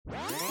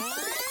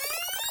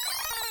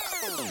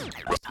Hey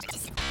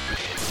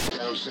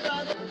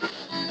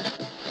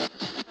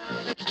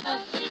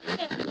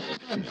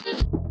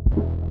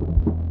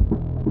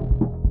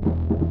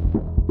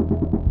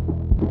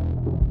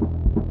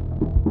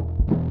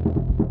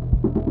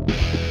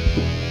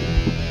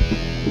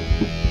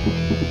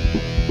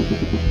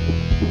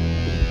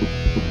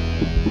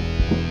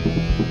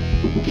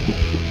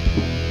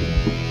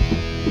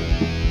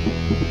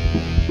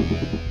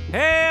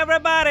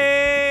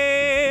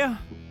everybody!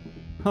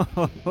 Ho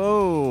ho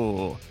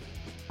ho!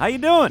 How you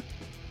doing?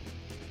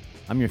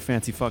 I'm your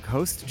fancy fuck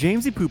host,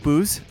 Jamesy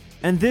Poo-Poos,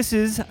 and this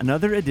is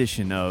another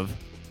edition of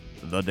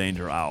The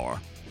Danger Hour.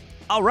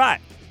 All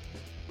right.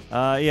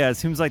 It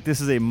seems like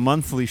this is a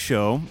monthly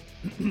show,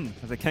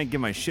 because I can't get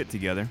my shit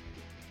together.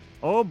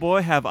 Oh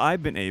boy, have I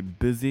been a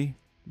busy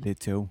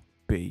little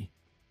bee.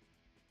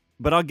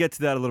 But I'll get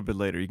to that a little bit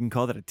later. You can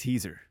call that a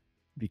teaser,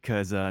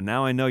 because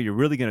now I know you're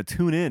really going to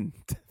tune in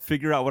to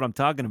figure out what I'm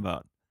talking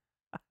about.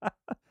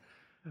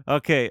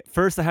 Okay,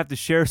 first I have to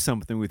share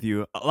something with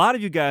you. A lot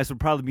of you guys would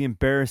probably be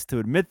embarrassed to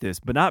admit this,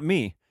 but not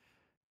me.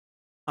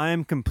 I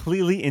am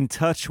completely in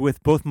touch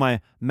with both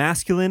my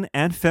masculine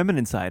and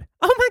feminine side.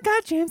 Oh my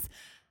God, James,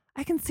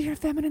 I can see your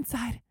feminine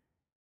side.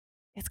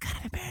 It's kind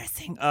of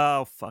embarrassing.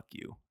 Oh, fuck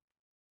you.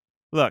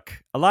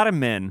 Look, a lot of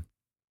men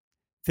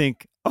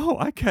think, oh,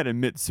 I can't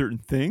admit certain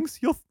things.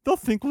 They'll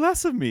think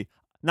less of me.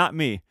 Not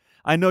me.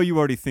 I know you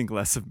already think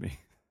less of me.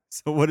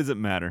 So what does it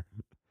matter?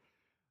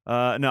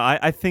 No,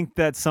 I think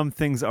that some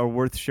things are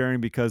worth sharing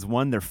because,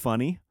 one, they're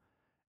funny,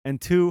 and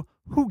two,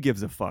 who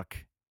gives a fuck?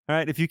 All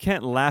right, if you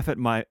can't laugh at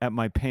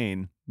my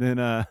pain,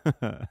 then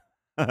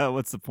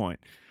what's the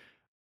point?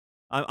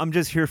 I'm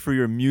just here for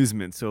your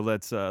amusement, so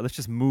let's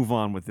just move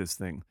on with this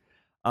thing.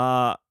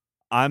 I'm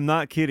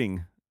not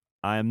kidding.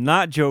 I am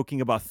not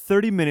joking. About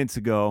 30 minutes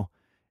ago,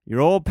 your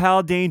old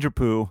pal Danger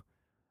Poo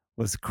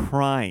was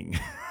crying.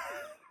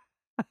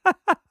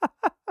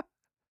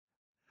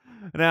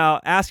 Now,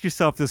 ask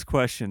yourself this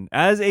question.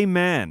 As a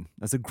man,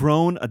 as a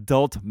grown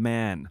adult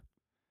man,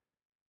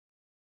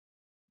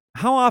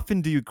 how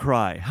often do you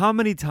cry? How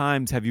many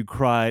times have you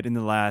cried in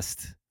the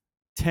last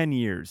 10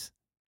 years?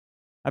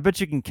 I bet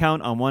you can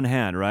count on one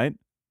hand, right?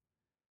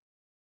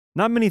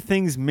 Not many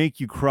things make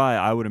you cry,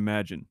 I would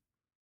imagine.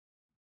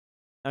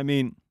 I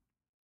mean,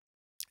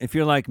 if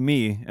you're like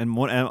me and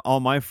all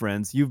my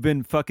friends, you've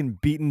been fucking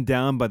beaten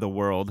down by the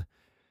world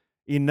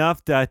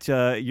enough that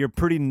you're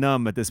pretty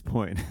numb at this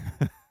point.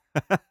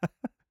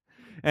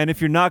 And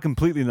if you're not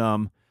completely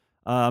numb,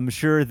 I'm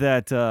sure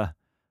that a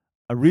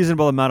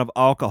reasonable amount of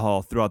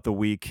alcohol throughout the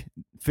week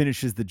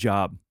finishes the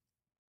job.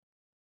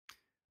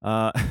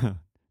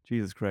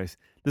 Jesus Christ.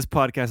 This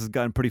podcast has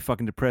gotten pretty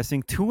fucking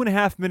depressing.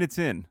 2.5 minutes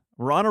in.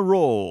 We're on a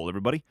roll,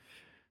 everybody.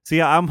 So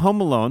yeah, I'm home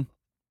alone.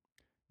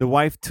 The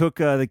wife took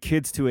the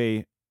kids to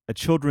a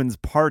children's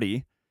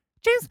party.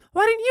 James,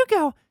 why didn't you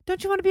go?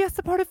 Don't you want to be a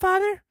supportive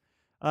father?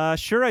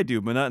 Sure I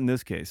do, but not in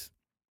this case.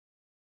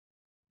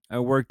 I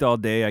worked all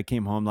day. I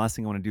came home. Last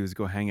thing I want to do is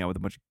go hang out with a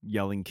bunch of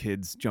yelling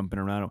kids jumping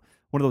around.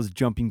 One of those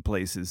jumping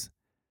places.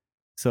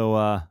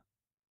 So,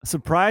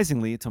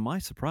 surprisingly, to my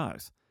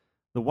surprise,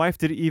 the wife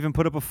didn't even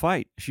put up a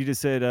fight. She just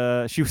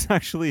said, she was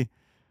actually,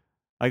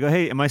 I go,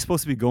 hey, am I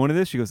supposed to be going to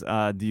this? She goes,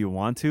 do you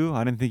want to?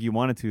 I didn't think you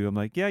wanted to. I'm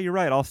like, yeah, you're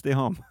right. I'll stay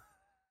home.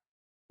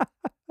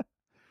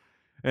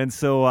 And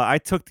so I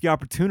took the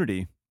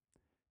opportunity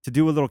to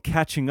do a little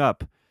catching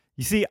up.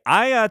 You see,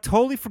 I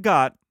totally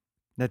forgot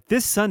that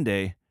this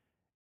Sunday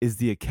is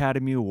the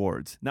Academy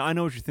Awards. Now, I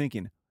know what you're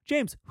thinking.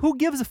 James, who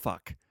gives a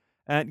fuck?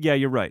 And yeah,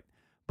 you're right.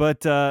 But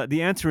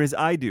the answer is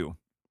I do.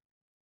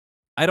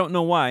 I don't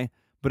know why,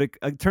 but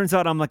it turns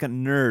out I'm like a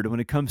nerd when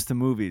it comes to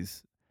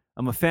movies.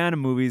 I'm a fan of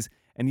movies.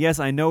 And yes,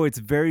 I know it's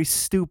very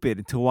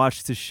stupid to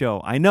watch this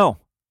show. I know.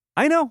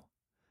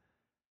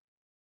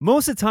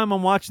 Most of the time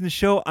I'm watching the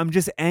show, I'm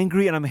just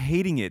angry and I'm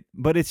hating it.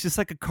 But it's just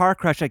like a car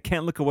crash I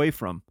can't look away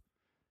from.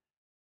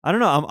 I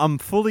don't know. I'm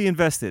fully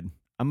invested.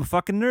 I'm a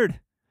fucking nerd.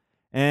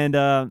 And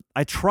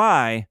I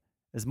try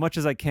as much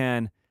as I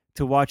can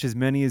to watch as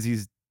many of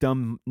these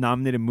dumb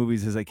nominated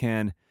movies as I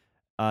can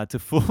to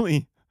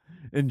fully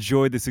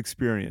enjoy this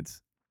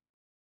experience.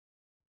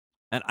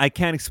 And I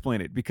can't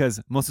explain it because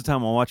most of the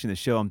time I'm watching the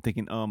show, I'm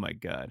thinking, oh my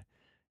God,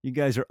 you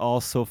guys are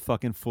all so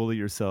fucking full of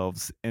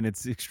yourselves. And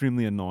it's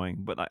extremely annoying.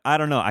 But I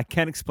don't know. I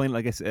can't explain it.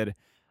 Like I said,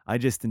 I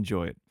just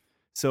enjoy it.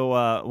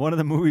 So one of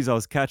the movies I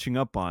was catching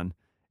up on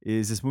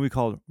is this movie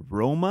called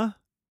Roma.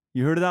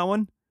 You heard of that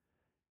one?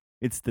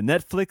 It's the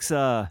Netflix,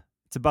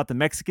 it's about the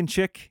Mexican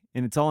chick,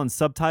 and it's all in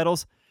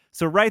subtitles.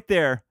 So right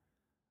there,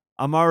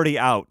 I'm already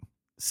out.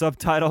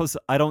 Subtitles,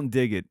 I don't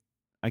dig it.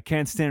 I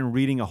can't stand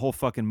reading a whole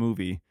fucking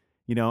movie.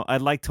 You know,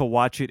 I'd like to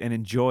watch it and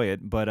enjoy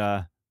it, but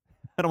I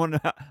don't want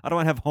to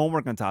have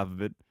homework on top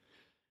of it.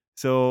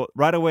 So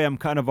right away, I'm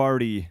kind of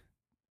out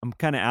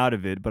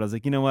of it, but I was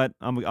like, you know what?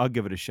 I'll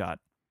give it a shot.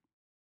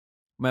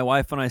 My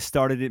wife and I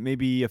started it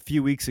maybe a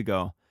few weeks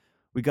ago.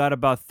 We got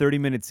about 30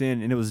 minutes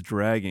in, and it was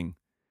dragging.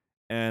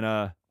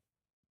 And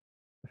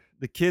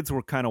the kids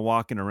were kind of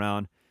walking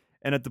around.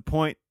 And at the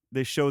point,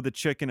 they showed the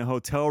chick in a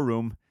hotel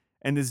room,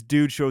 and this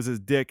dude shows his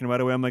dick, and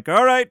right away I'm like,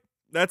 all right,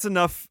 that's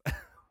enough.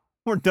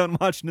 We're done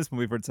watching this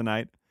movie for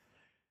tonight.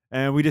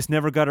 And we just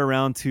never got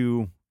around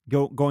to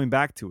going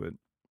back to it.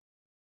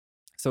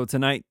 So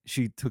tonight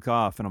she took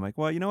off, and I'm like,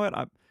 well, you know what?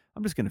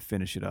 I'm just gonna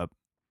finish it up.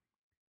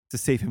 It's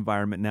a safe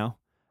environment now.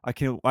 I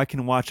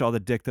can watch all the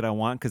dick that I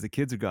want because the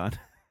kids are gone.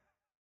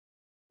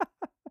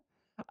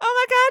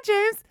 Oh my God,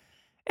 James!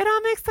 It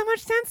all makes so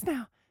much sense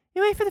now.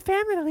 You wait for the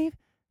family to leave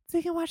so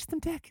you can watch some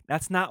dick.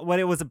 That's not what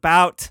it was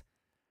about.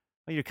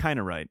 Well, you're kind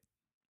of right.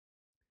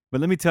 But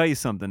let me tell you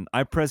something.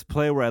 I pressed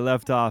play where I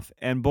left off,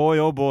 and boy,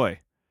 oh boy,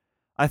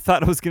 I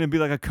thought it was going to be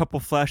like a couple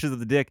flashes of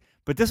the dick,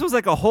 but this was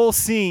like a whole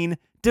scene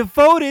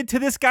devoted to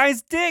this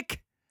guy's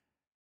dick.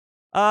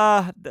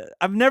 I've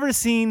never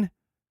seen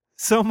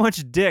so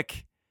much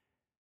dick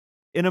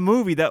in a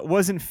movie that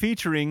wasn't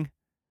featuring,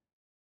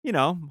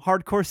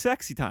 hardcore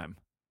sexy time.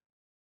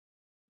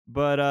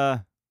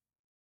 But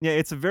yeah,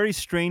 it's a very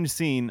strange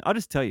scene. I'll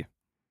just tell you.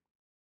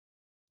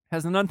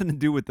 Has nothing to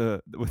do with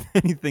with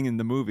anything in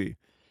the movie.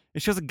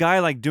 It's just a guy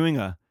like doing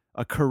a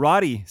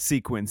karate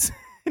sequence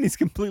and he's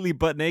completely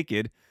butt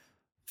naked,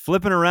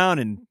 flipping around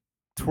and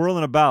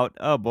twirling about.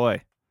 Oh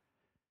boy.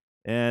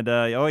 And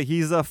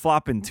he's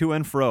flopping to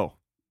and fro.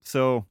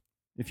 So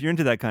if you're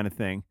into that kind of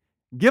thing,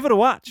 give it a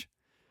watch.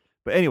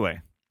 But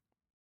anyway,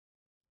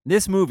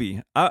 this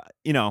movie,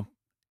 the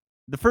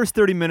first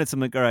 30 minutes, I'm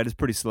like, all right, it's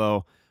pretty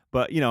slow.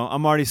 But,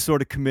 I'm already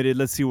sort of committed.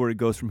 Let's see where it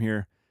goes from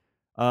here.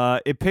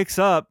 It picks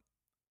up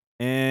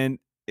and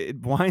it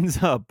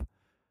winds up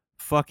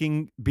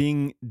fucking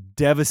being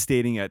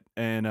devastating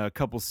in a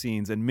couple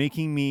scenes and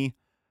making me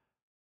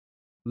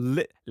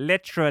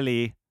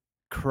literally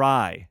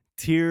cry.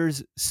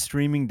 Tears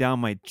streaming down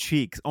my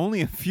cheeks.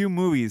 Only a few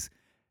movies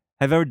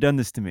have ever done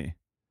this to me.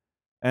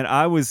 And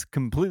I was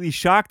completely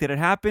shocked that it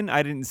happened.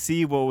 I didn't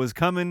see what was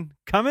coming.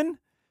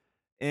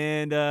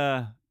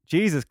 And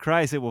Jesus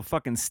Christ, it will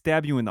fucking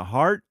stab you in the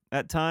heart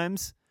at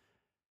times.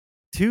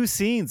 2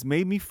 scenes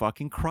made me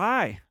fucking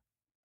cry.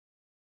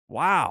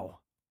 Wow.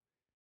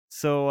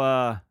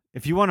 So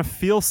if you want to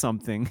feel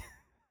something,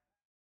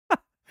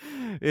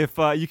 if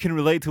you can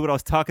relate to what I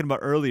was talking about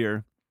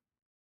earlier,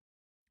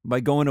 by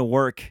going to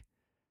work,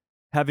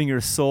 having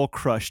your soul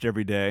crushed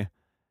every day,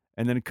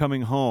 and then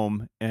coming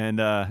home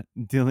and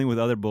dealing with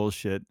other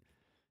bullshit,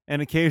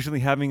 and occasionally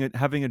having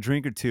a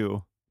drink or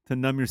two to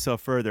numb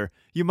yourself further,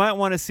 you might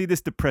want to see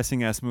this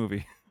depressing ass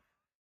movie.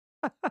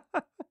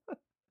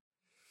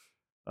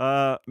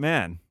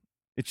 Man,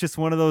 it's just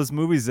one of those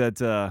movies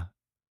that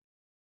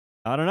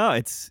I don't know.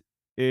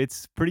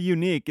 It's pretty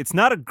unique. It's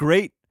not a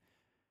great.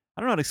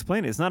 I don't know how to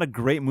explain it. It's not a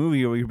great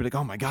movie where you'd be like,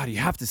 oh my God, you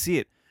have to see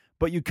it,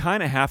 but you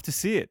kind of have to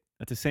see it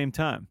at the same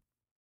time.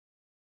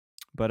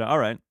 But all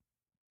right.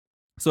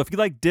 So if you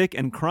like dick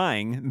and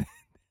crying,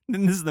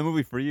 then this is the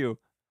movie for you.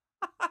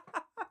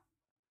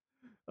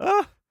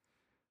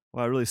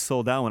 Well, I really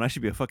sold that one. I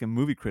should be a fucking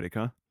movie critic,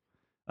 huh?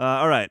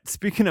 All right.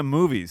 Speaking of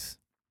movies,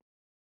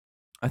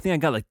 I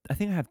think I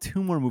have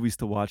 2 more movies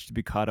to watch to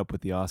be caught up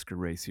with the Oscar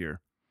race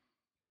here.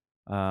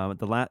 Usually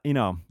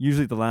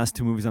the last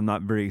 2 movies I'm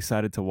not very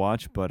excited to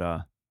watch, but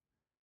I'll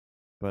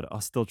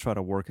still try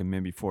to work them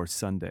in before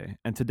Sunday.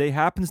 And today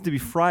happens to be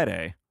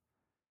Friday,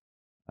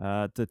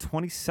 the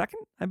 22nd,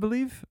 I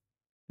believe.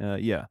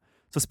 Yeah.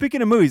 So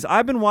speaking of movies,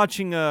 I've been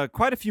watching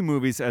quite a few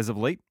movies as of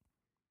late.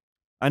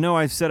 I know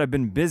I've said I've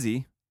been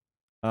busy,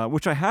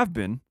 which I have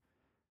been,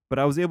 but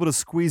I was able to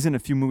squeeze in a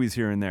few movies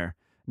here and there.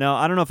 Now,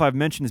 I don't know if I've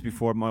mentioned this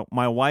before.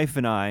 My wife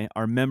and I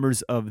are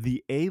members of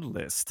the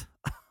A-List.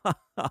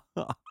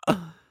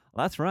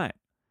 That's right.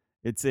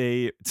 It's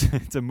a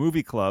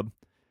movie club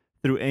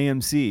through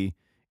AMC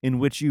in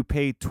which you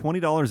pay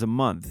 $20 a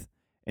month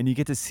and you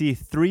get to see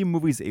 3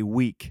 movies a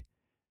week,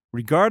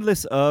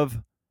 regardless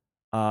of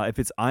if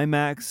it's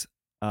IMAX,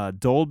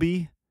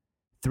 Dolby,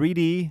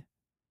 3D,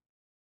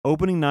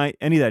 opening night,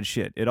 any of that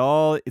shit.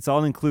 It's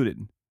all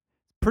included.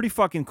 Pretty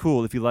fucking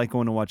cool if you like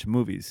going to watch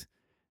movies.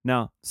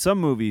 Now, some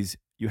movies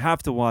you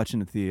have to watch in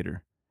the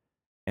theater.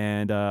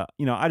 And, I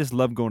just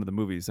love going to the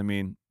movies. I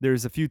mean,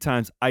 there's a few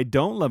times I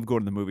don't love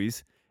going to the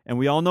movies, and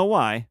we all know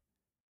why.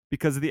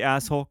 Because of the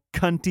asshole,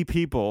 cunty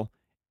people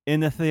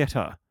in the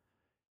theater.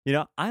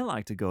 I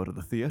like to go to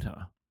the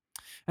theater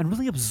and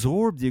really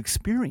absorb the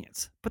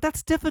experience. But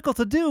that's difficult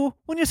to do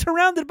when you're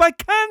surrounded by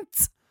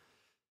cunts.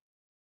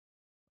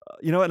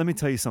 You know what? Let me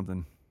tell you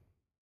something.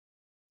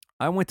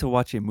 I went to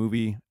watch a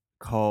movie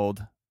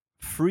called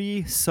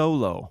Free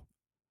Solo.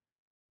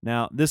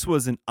 Now, this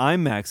was an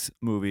IMAX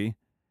movie,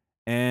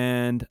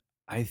 and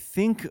I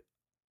think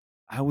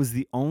I was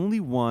the only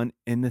one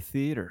in the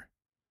theater.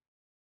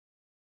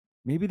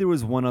 Maybe there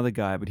was one other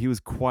guy, but he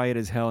was quiet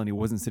as hell and he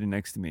wasn't sitting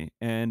next to me.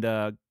 And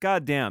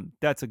goddamn,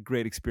 that's a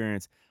great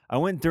experience. I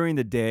went during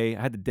the day.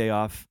 I had the day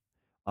off.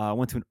 I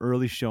went to an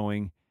early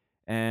showing.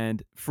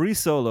 And Free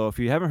Solo, if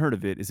you haven't heard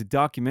of it, is a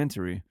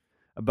documentary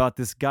about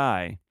this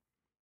guy.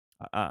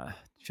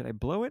 Should I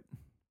blow it?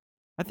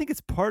 I think it's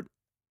part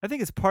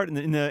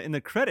in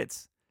the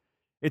credits.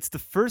 It's the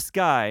first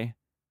guy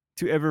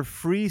to ever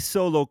free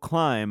solo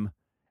climb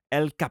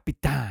El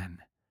Capitan,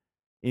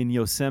 in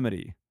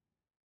Yosemite,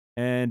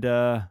 and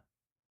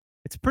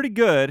it's pretty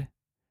good.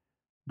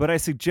 But I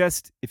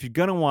suggest if you're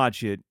gonna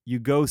watch it, you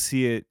go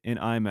see it in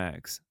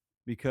IMAX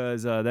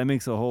because that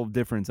makes a whole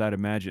difference. I'd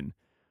imagine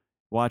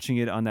watching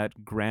it on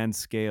that grand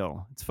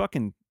scale. It's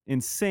fucking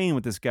insane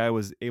what this guy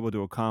was able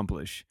to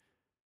accomplish.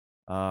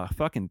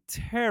 Fucking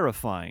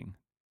terrifying.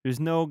 There's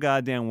no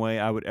goddamn way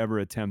I would ever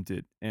attempt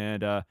it.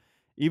 And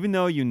even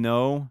though you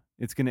know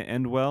it's gonna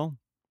end well,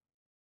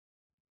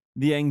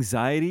 the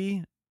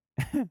anxiety.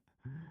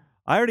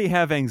 I already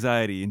have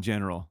anxiety in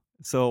general,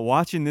 so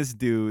watching this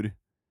dude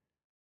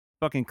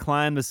fucking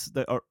climb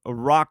a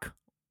rock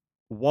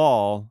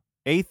wall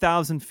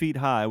 8,000 feet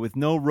high with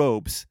no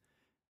ropes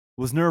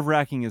was nerve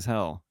wracking as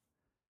hell.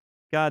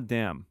 God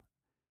damn.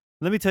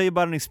 Let me tell you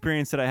about an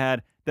experience that I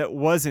had that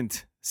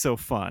wasn't so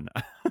fun.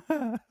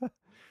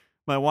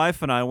 My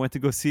wife and I went to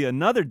go see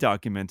another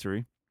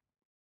documentary.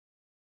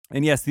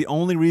 And yes, the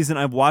only reason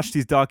I've watched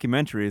these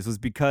documentaries was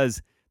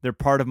because they're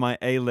part of my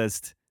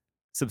A-list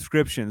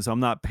subscription, so I'm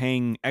not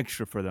paying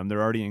extra for them.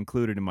 They're already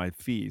included in my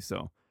fee.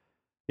 So,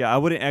 yeah, I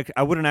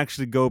wouldn't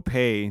actually go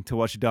pay to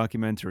watch a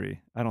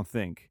documentary, I don't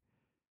think.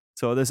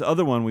 So this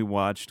other one we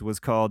watched was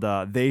called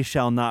They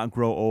Shall Not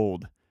Grow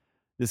Old.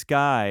 This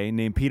guy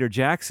named Peter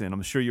Jackson,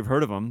 I'm sure you've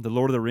heard of him, the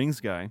Lord of the Rings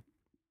guy.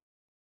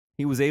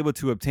 He was able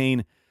to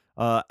obtain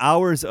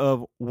hours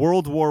of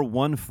World War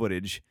I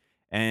footage,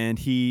 and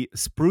he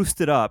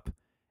spruced it up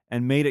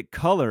and made it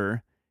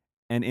color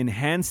and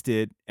enhanced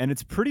it, and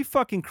it's pretty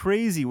fucking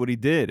crazy what he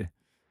did.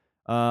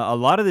 A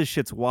lot of this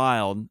shit's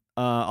wild.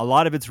 A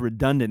lot of it's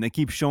redundant. They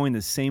keep showing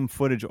the same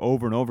footage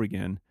over and over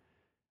again.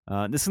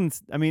 This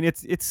one's, I mean,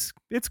 it's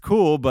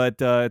cool, but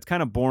it's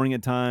kind of boring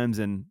at times,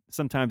 and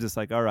sometimes it's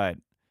like, all right,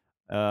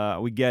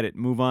 we get it.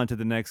 Move on to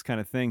the next kind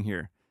of thing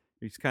here.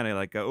 He's kind of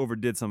like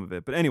overdid some of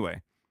it, but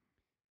anyway.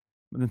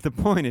 The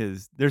point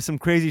is, there's some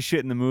crazy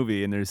shit in the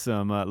movie, and there's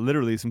some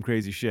literally some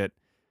crazy shit.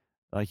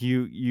 Like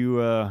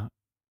it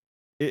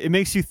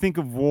makes you think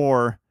of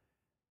war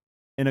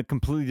in a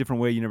completely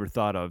different way you never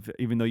thought of,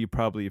 even though you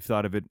probably have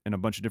thought of it in a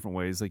bunch of different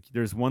ways. Like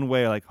there's one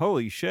way, like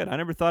holy shit, I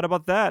never thought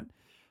about that.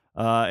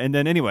 And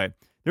then anyway,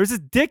 there's this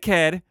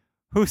dickhead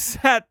who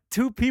sat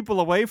two people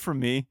away from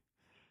me,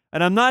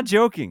 and I'm not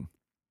joking.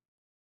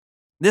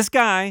 This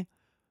guy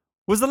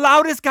was the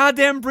loudest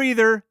goddamn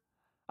breather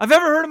I've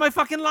ever heard in my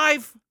fucking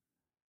life.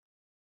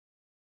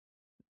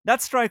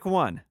 That's strike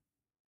one.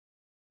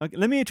 Okay,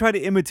 let me try to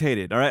imitate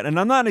it, all right? And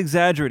I'm not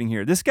exaggerating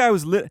here. This guy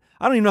was lit.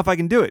 I don't even know if I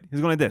can do it.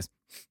 He's going like this.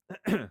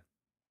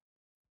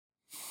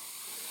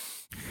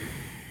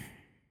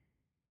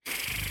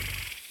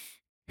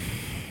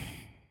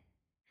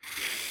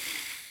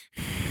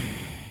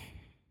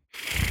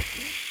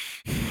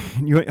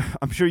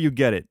 I'm sure you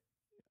get it.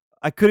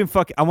 I couldn't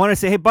I want to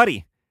say, hey,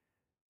 buddy,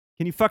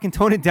 can you fucking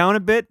tone it down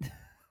a bit?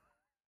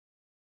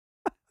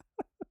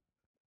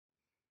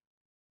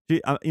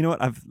 Gee, you know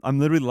what? I'm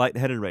literally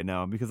lightheaded right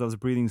now because I was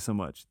breathing so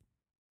much.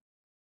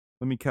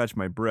 Let me catch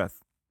my breath.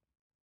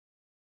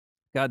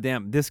 God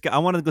damn, this guy, I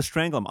wanted to go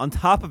strangle him. On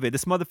top of it,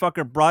 this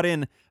motherfucker brought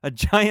in a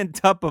giant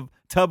tub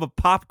of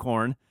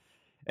popcorn,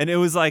 and it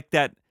was like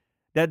that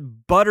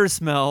butter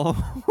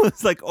smell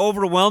was like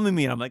overwhelming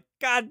me. And I'm like,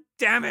 God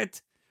damn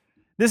it.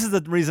 This is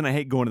the reason I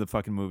hate going to the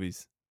fucking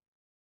movies.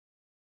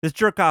 This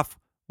jerk off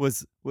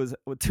was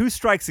two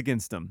strikes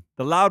against him.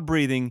 The loud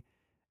breathing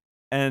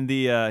and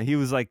the he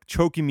was like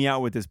choking me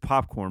out with his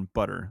popcorn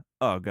butter.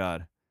 Oh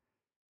God.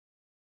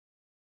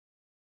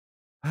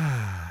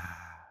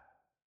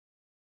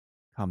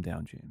 Calm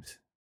down, James.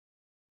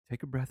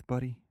 Take a breath,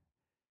 buddy.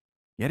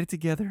 Get it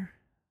together.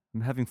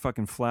 I'm having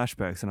fucking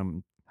flashbacks and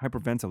I'm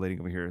hyperventilating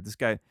over here. This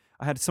guy,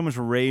 I had so much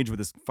rage with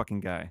this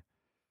fucking guy.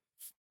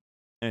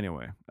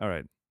 Anyway, all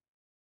right.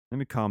 Let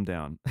me calm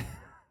down.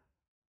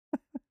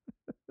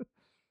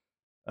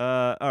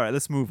 All right,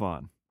 let's move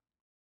on.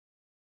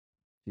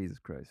 Jesus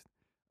Christ.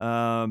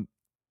 The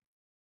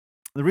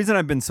reason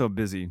I've been so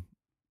busy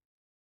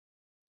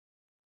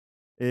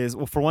is,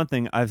 well, for one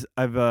thing, I've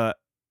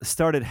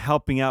started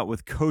helping out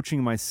with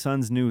coaching my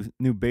son's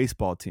new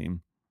baseball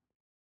team.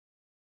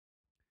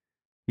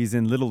 He's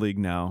in Little League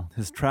now.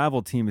 His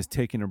travel team is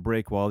taking a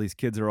break while these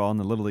kids are all in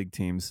the Little League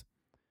teams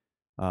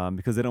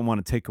because they don't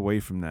want to take away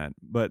from that.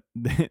 But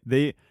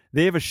they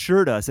have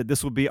assured us that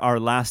this will be our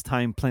last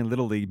time playing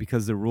Little League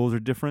because the rules are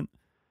different.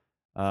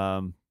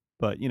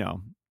 But, you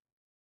know,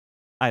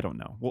 I don't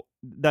know. Well,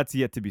 that's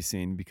yet to be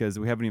seen because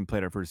we haven't even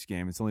played our first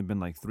game. It's only been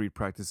like 3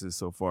 practices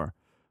so far.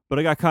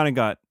 But I kind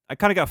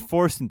of got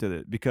forced into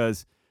it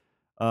because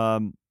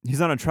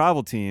he's on a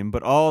travel team,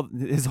 but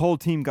his whole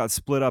team got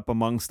split up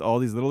amongst all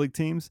these Little League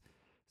teams.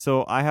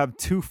 So I have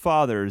 2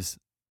 fathers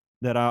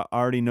that I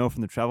already know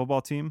from the travel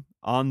ball team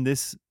on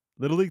this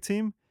Little League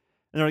team.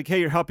 And they're like, hey,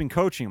 you're helping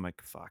coaching. I'm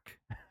like, fuck.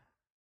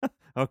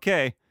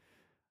 Okay.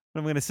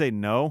 I'm going to say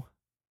no.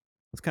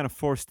 I was kind of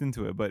forced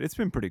into it, but it's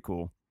been pretty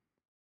cool.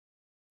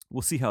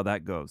 We'll see how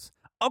that goes.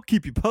 I'll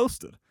keep you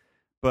posted.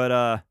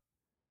 But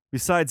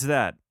besides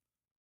that,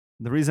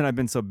 the reason I've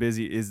been so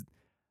busy is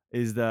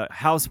the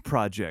house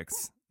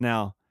projects.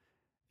 Now,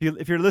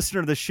 if you're a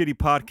listener to this shitty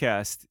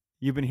podcast,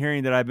 You've been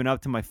hearing that I've been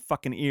up to my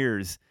fucking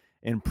ears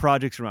in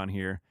projects around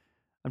here.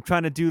 I'm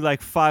trying to do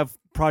like 5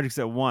 projects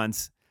at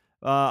once.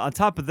 On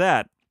top of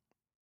that,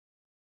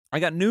 I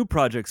got new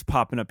projects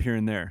popping up here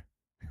and there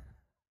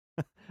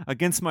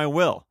against my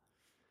will.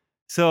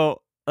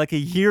 So, like a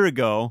year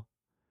ago,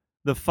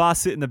 the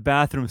faucet in the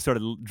bathroom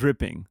started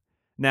dripping.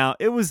 Now,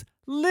 it was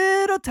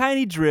little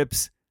tiny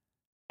drips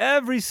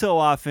every so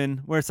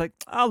often where it's like,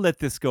 I'll let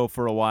this go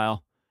for a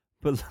while.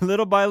 But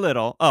little by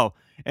little,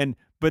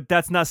 but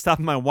that's not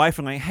stopping my wife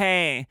from like,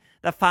 hey,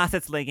 the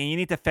faucet's leaking. You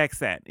need to fix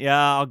that.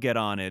 Yeah, I'll get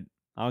on it.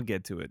 I'll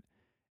get to it.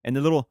 And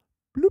the little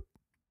bloop,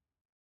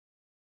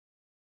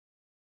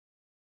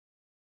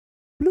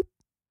 bloop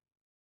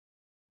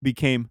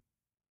became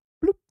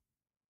bloop,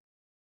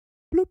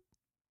 bloop,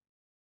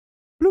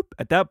 bloop.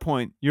 At that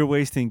point, you're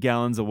wasting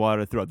gallons of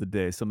water throughout the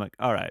day. So I'm like,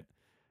 all right.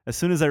 As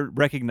soon as I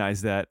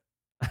recognized that,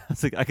 I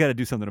was like, I got to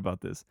do something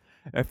about this.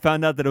 I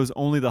found out that it was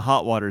only the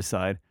hot water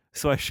side.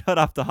 So I shut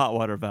off the hot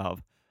water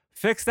valve.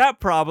 Fix that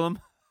problem.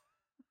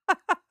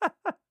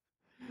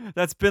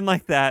 That's been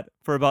like that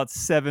for about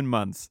 7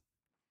 months.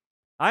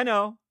 I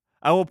know.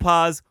 I will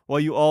pause while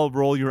you all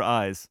roll your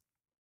eyes.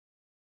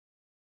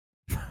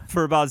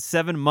 For about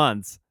 7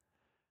 months,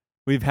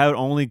 we've had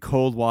only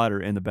cold water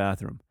in the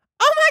bathroom.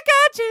 Oh my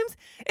God, James!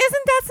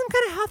 Isn't that some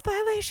kind of health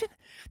violation?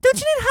 Don't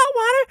you need hot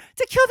water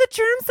to kill the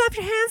germs off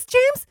your hands,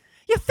 James?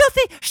 You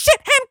filthy,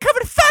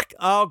 shit-hand-covered fuck!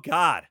 Oh,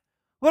 God.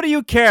 What do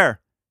you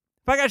care?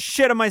 If I got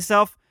shit on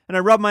myself and I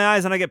rub my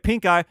eyes and I get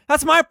pink eye,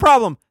 that's my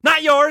problem,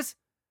 not yours.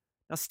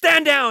 Now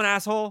stand down,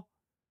 asshole.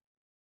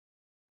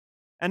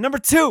 And number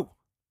 2,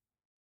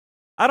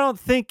 I don't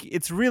think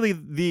it's really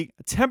the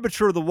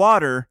temperature of the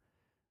water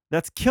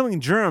that's killing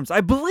germs.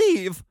 I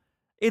believe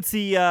it's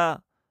the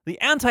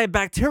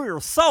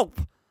antibacterial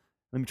soap.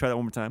 Let me try that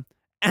one more time.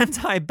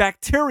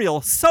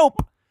 Antibacterial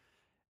soap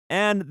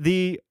and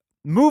the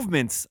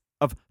movements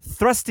of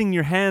thrusting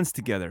your hands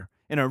together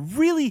in a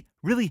really,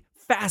 really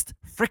fast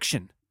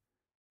friction,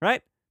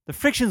 right? The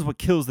friction is what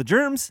kills the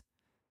germs,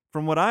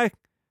 from what I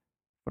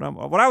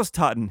was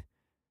taught in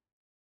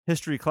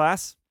history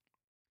class,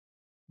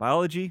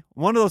 biology.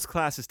 One of those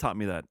classes taught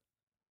me that.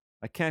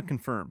 I can't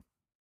confirm.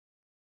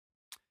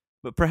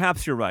 But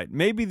perhaps you're right.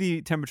 Maybe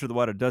the temperature of the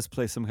water does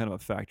play some kind of a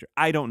factor.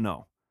 I don't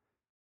know.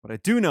 What I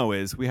do know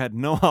is we had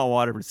no hot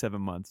water for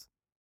 7 months.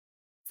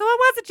 So what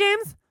was it,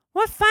 James?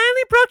 What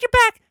finally broke your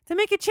back to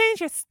make you change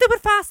your stupid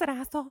faucet,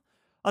 asshole?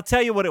 I'll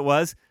tell you what it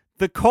was.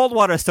 The cold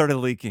water started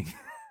leaking.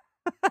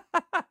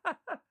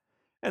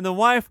 And the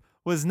wife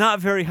was not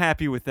very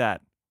happy with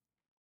that.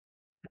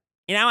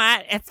 You know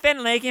what? It's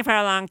been leaking for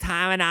a long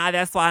time, and now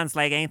this one's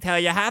leaking too.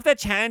 You have to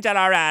change it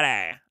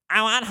already.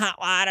 I want hot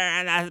water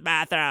in this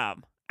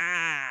bathroom.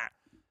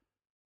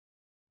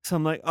 So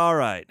I'm like, all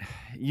right,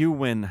 you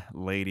win,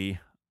 lady.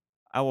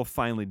 I will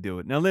finally do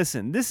it. Now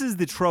listen, this is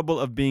the trouble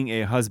of being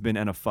a husband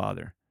and a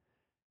father.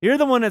 You're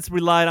the one that's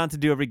relied on to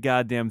do every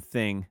goddamn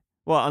thing.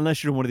 Well,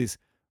 unless you're one of these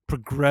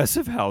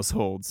progressive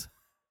households.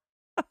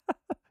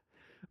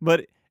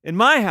 But in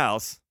my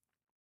house,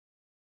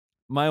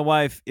 my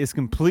wife is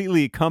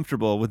completely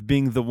comfortable with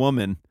being the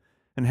woman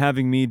and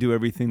having me do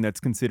everything that's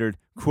considered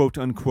quote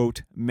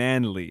unquote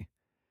manly.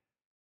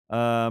 You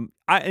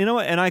know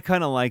what? And I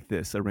kind of like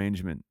this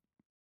arrangement.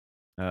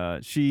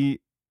 She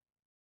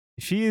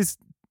is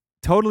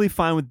totally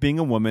fine with being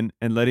a woman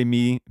and letting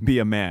me be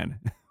a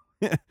man,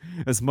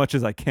 as much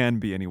as I can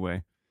be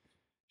anyway.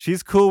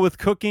 She's cool with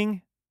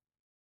cooking,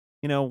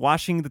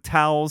 washing the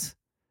towels,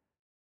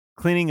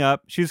 cleaning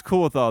up. She's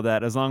cool with all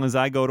that as long as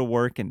I go to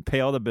work and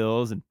pay all the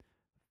bills and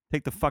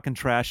take the fucking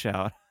trash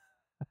out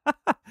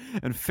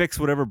and fix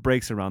whatever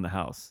breaks around the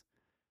house.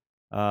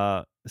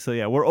 So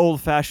yeah, we're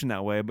old fashioned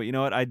that way, but you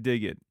know what? I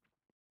dig it.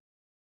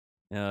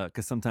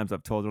 Because sometimes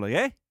I've told her like,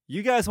 hey,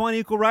 you guys want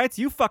equal rights?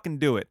 You fucking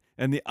do it.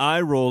 And the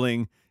eye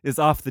rolling is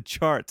off the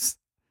charts.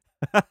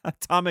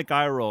 Atomic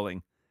eye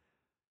rolling.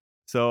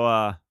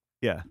 So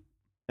yeah.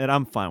 And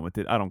I'm fine with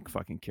it. I don't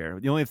fucking care.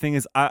 The only thing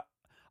is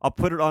I'll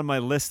put it on my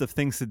list of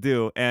things to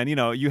do. And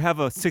you have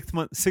a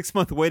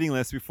 6-month waiting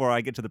list before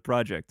I get to the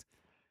project.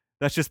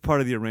 That's just part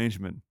of the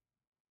arrangement.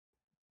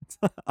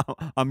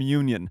 I'm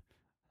union.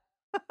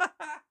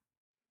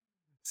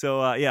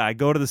 So yeah, I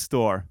go to the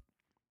store.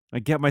 I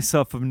get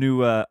myself a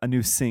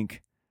new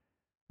sink.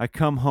 I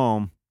come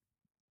home,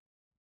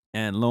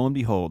 and lo and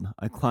behold,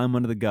 I climb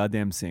under the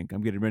goddamn sink.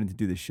 I'm getting ready to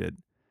do this shit.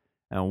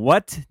 And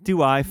what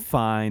do I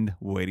find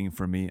waiting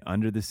for me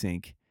under the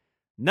sink?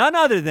 None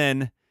other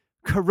than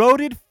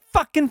corroded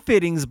fucking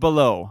fittings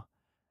below.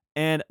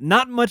 And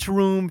not much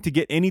room to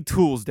get any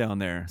tools down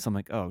there. So I'm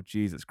like, oh,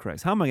 Jesus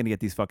Christ. How am I going to get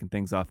these fucking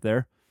things off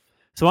there?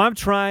 So I'm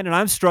trying and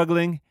I'm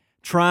struggling,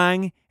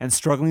 trying and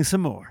struggling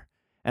some more.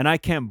 And I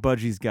can't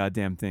budge these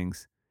goddamn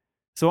things.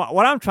 So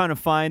what I'm trying to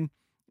find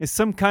is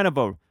some kind of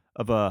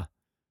a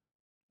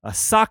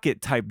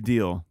socket type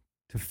deal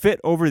to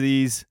fit over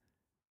these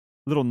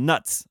little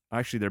nuts.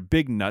 Actually, they're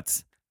big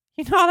nuts.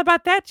 You know all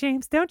about that,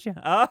 James, don't you?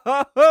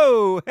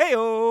 Oh,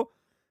 hey-oh.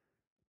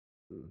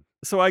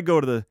 So I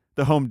go to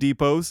the Home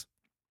Depots.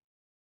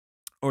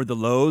 or the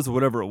Lowe's, or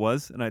whatever it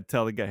was, and I'd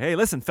tell the guy, "Hey,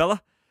 listen,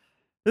 fella,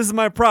 this is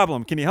my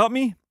problem. Can you help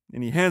me?"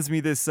 And he hands me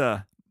this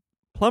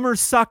plumber's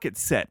socket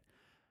set.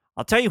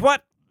 "I'll tell you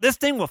what, this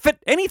thing will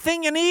fit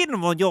anything you need,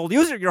 and you'll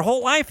use it your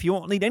whole life. You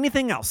won't need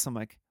anything else." I'm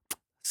like,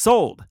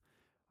 sold.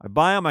 I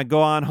buy them. I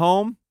go on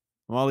home.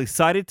 I'm all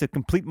excited to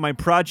complete my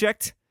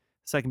project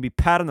so I can be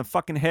pat on the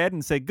fucking head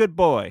and say, "Good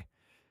boy."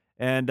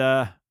 And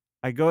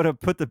I go to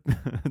put the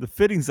the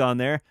fittings on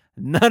there.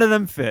 None of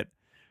them fit.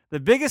 The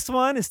biggest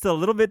one is still a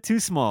little bit too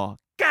small.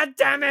 God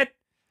damn it!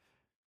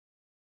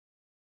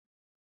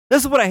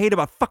 This is what I hate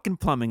about fucking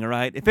plumbing, all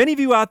right? If any of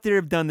you out there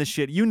have done this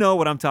shit, you know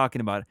what I'm talking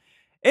about.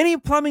 Any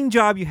plumbing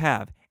job you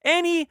have,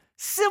 any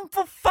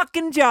simple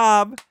fucking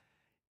job,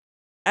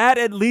 add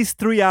at least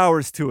 3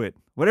 hours to it.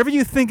 Whatever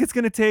you think it's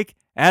going to take,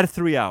 add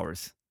 3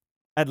 hours.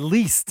 At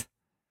least.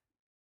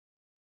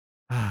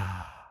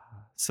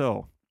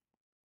 So,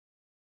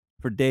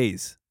 for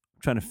days,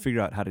 I'm trying to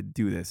figure out how to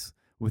do this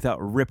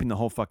without ripping the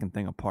whole fucking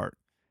thing apart.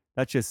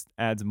 That just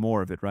adds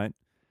more of it, right?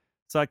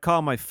 So I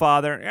call my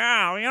father.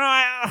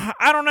 "Yeah,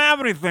 I don't have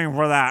anything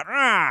for that."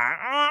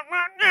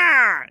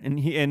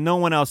 And no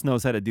one else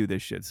knows how to do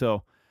this shit.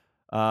 So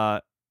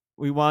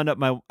we wound up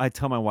I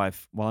tell my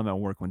wife while I'm at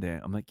work one day,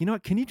 I'm like, "You know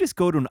what? Can you just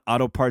go to an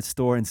auto parts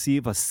store and see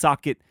if a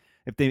socket,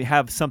 if they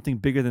have something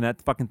bigger than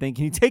that fucking thing?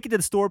 Can you take it to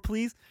the store,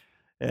 please?"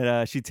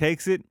 And she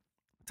takes it,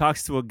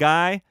 talks to a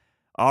guy.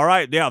 "All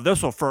right, yeah,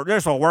 this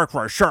will work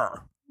for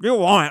sure. You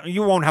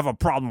won't have a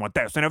problem with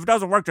this. And if it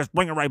doesn't work, just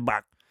bring it right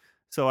back."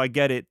 So I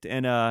get it,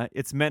 and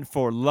it's meant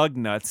for lug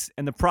nuts.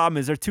 And the problem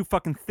is they're too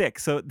fucking thick,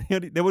 so they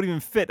wouldn't even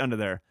fit under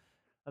there.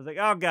 I was like,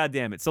 "Oh, god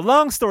damn it." So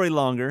long story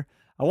longer,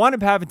 I wound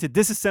up having to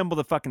disassemble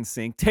the fucking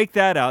sink, take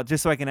that out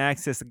just so I can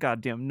access the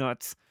goddamn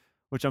nuts,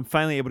 which I'm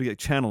finally able to get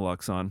channel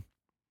locks on,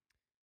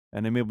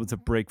 and I'm able to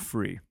break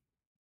free.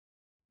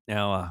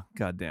 Now,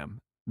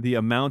 goddamn, the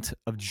amount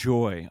of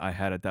joy I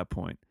had at that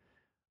point.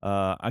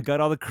 I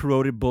got all the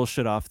corroded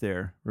bullshit off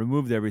there,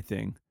 removed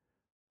everything,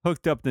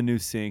 hooked up the new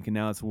sink, and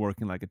now it's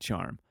working like a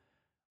charm.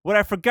 What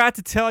I forgot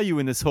to tell you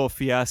in this whole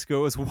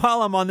fiasco is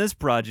while I'm on this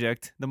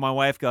project, then my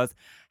wife goes,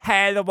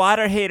 "Hey, the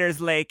water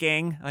heater's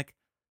leaking." Like,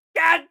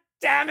 god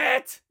damn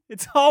it!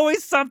 It's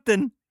always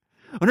something.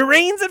 When it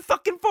rains, it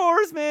fucking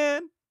pours,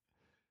 man.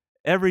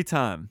 Every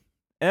time.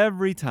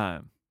 Every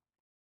time.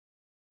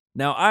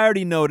 Now, I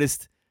already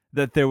noticed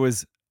that there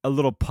was a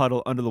little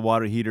puddle under the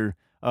water heater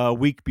a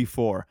week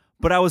before,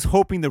 but I was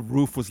hoping the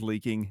roof was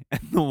leaking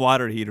and the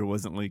water heater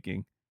wasn't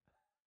leaking.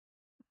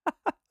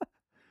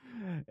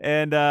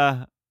 And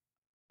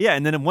yeah,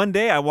 and then one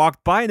day I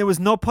walked by and there was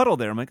no puddle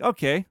there. I'm like,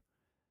 okay,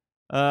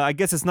 I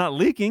guess it's not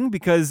leaking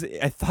because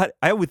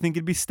I would think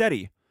it'd be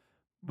steady.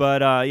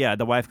 But yeah,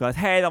 the wife goes,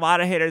 "Hey, the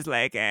water heater's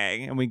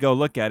leaking," and we go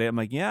look at it. I'm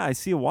like, "Yeah, I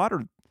see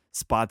water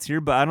spots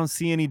here, but I don't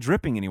see any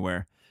dripping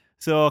anywhere."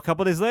 So a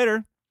couple days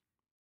later,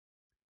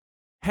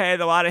 "Hey,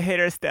 the water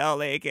heater's still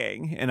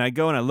leaking," and I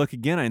go and I look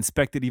again. I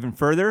inspect it even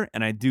further,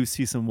 and I do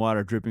see some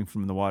water dripping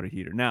from the water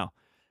heater. Now,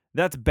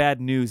 that's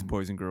bad news,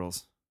 boys and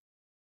girls.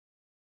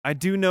 I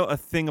do know a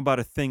thing about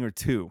a thing or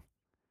two.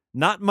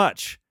 Not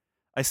much.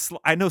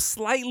 I know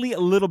slightly a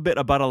little bit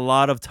about a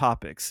lot of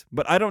topics,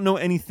 but I don't know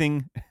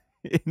anything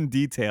in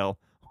detail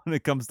when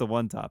it comes to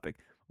one topic.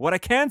 What I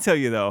can tell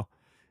you, though,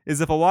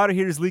 is if a water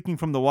heater is leaking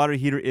from the water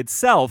heater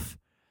itself,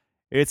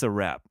 it's a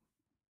wrap.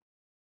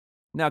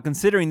 Now,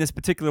 considering this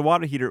particular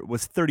water heater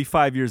was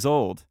 35 years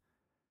old,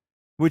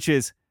 which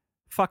is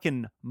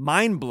fucking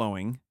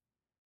mind-blowing,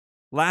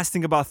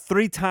 lasting about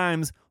 3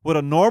 times what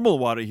a normal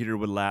water heater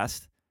would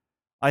last,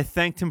 I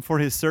thanked him for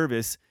his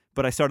service,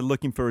 but I started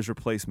looking for his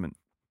replacement.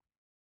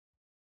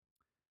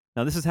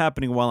 Now, this is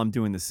happening while I'm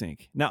doing the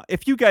sink. Now,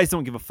 if you guys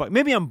don't give a fuck,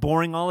 maybe I'm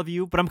boring all of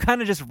you, but I'm kind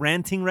of just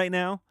ranting right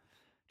now,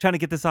 trying to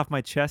get this off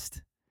my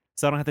chest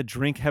so I don't have to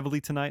drink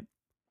heavily tonight.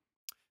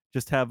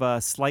 Just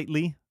have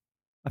slightly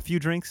a few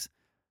drinks.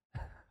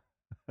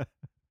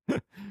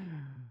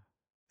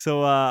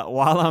 So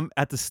while I'm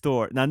at the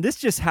store, now this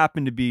just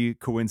happened to be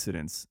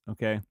coincidence,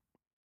 okay?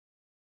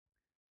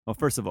 Well,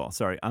 first of all,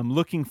 sorry, I'm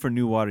looking for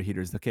new water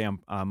heaters. Okay,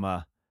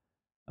 I'm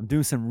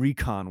doing some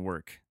recon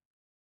work.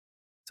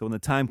 So when the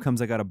time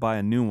comes I got to buy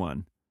a new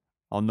one,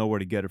 I'll know where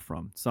to get it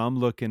from. So I'm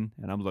looking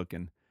and I'm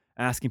looking,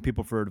 asking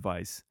people for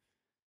advice.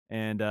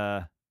 And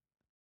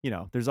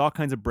there's all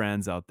kinds of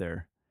brands out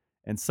there.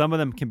 And some of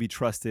them can be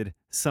trusted,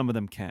 some of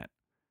them can't.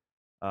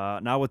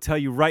 Now I will tell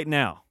you right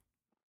now.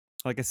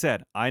 Like I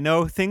said, I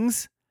know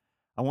things.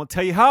 I won't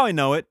tell you how I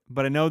know it,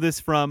 but I know this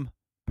from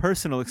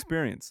personal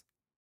experience.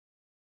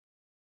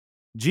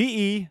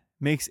 GE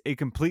makes a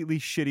completely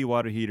shitty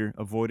water heater.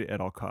 Avoid it at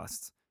all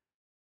costs.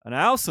 And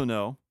I also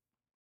know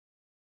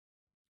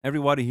every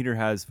water heater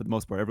has, for the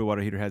most part, every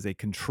water heater has a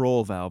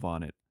control valve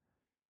on it.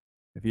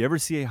 If you ever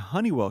see a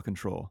Honeywell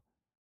control,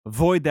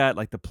 avoid that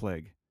like the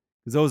plague,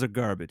 because those are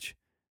garbage.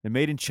 They're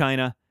made in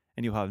China,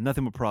 and you'll have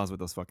nothing but problems with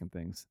those fucking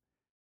things.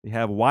 They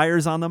have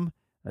wires on them,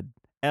 a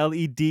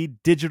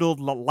LED digital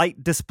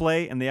light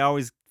display, and they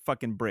always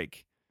fucking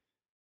break.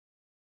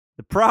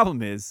 The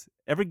problem is,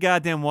 every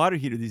goddamn water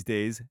heater these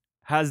days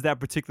has that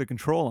particular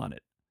control on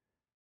it.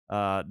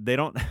 They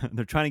don't.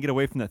 They're trying to get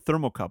away from the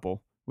thermocouple,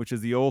 which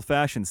is the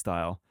old-fashioned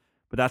style,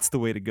 but that's the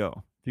way to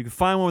go. If you can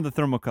find one with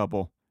a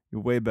thermocouple,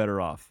 you're way better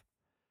off.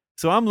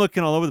 So I'm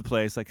looking all over the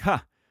place, like,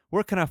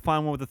 where can I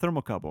find one with a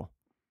thermocouple?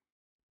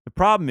 The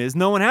problem is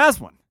no one has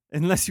one,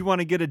 unless you want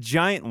to get a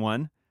giant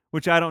one,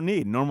 which I don't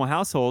need. Normal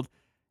household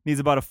needs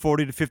about a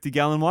 40 to 50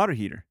 gallon water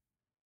heater.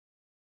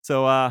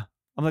 So I'm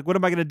like, what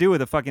am I gonna do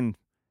with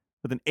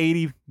with an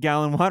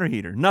 80-gallon water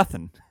heater?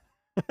 Nothing.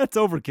 That's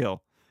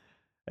overkill.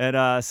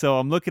 And so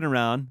I'm looking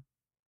around.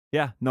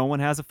 Yeah, no one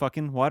has a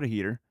fucking water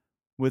heater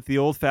with the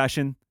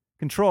old-fashioned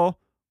control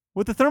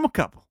with the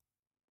thermocouple.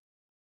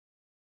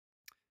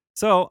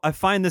 So I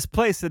find this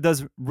place that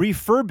does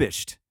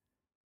refurbished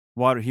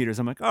water heaters.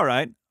 I'm like, all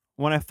right.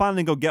 When I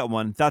finally go get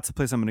one, that's the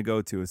place I'm going to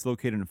go to. It's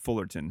located in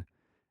Fullerton.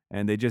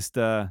 And they just,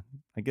 I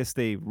guess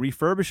they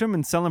refurbish them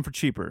and sell them for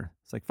cheaper.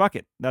 It's like, fuck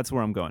it. That's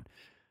where I'm going.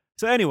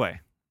 So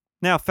anyway,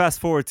 now fast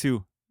forward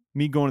to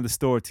me going to the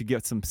store to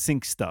get some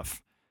sink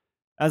stuff.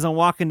 As I'm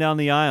walking down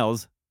the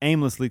aisles,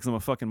 aimlessly because I'm a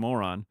fucking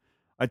moron,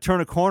 I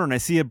turn a corner and I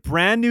see a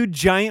brand new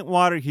giant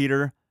water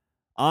heater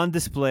on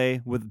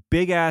display with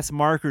big ass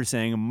markers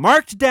saying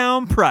marked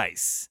down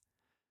price,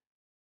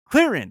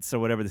 clearance, or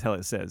whatever the hell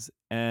it says.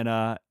 And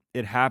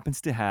it happens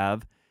to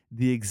have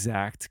the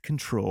exact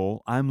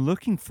control I'm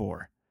looking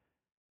for.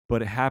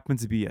 But it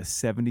happens to be a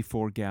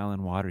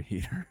 74-gallon water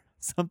heater,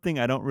 something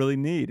I don't really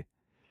need.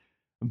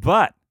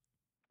 But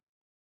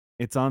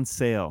it's on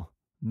sale.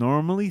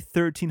 Normally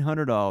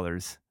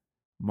 $1,300,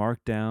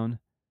 marked down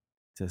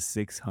to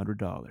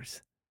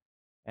 $600.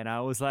 And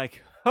I was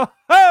like,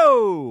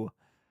 ho!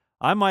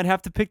 I might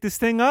have to pick this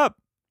thing up.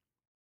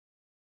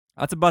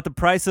 That's about the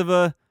price of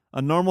a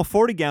normal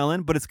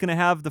 40-gallon, but it's going to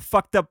have the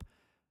fucked up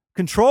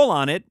control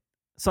on it.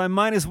 So I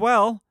might as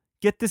well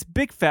get this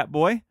big fat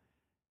boy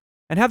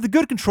and have the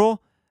good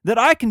control that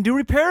I can do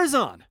repairs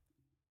on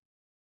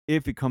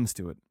if it comes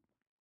to it.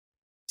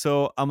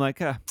 So I'm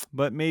like,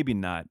 but maybe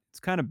not. It's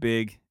kind of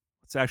big.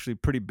 It's actually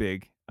pretty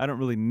big. I don't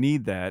really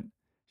need that.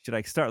 Should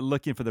I start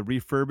looking for the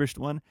refurbished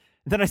one?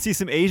 And then I see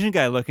some Asian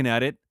guy looking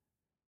at it,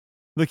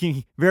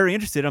 looking very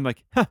interested. I'm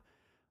like,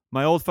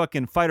 my old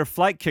fucking fight or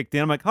flight kicked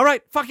in. I'm like, all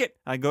right, fuck it.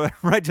 I go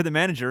right to the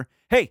manager.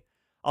 Hey,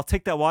 I'll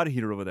take that water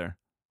heater over there.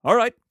 All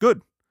right,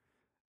 good.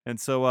 And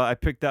so I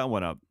picked that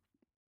one up.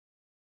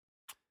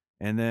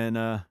 And then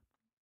I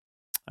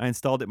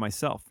installed it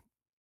myself.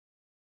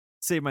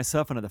 Saved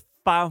myself another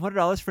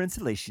 $500 for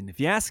installation. If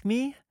you ask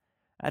me,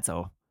 that's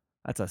a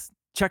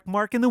check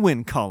mark in the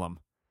win column.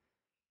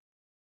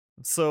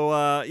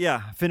 So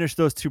yeah, finished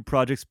those two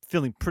projects.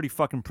 Feeling pretty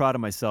fucking proud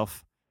of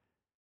myself.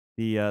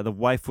 The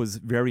wife was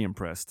very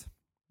impressed.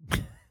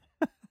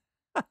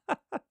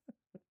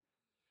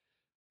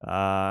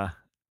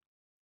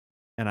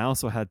 And I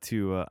also had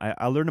to.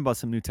 I learned about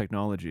some new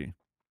technology.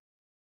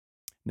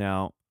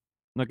 Now,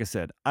 like I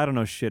said, I don't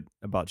know shit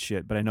about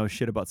shit, but I know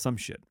shit about some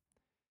shit.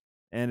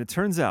 And it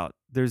turns out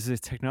there's this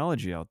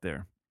technology out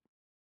there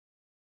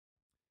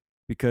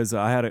because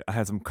I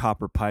had some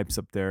copper pipes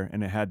up there,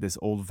 and it had this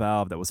old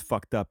valve that was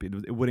fucked up.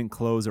 It wouldn't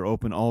close or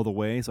open all the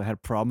way, so I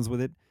had problems with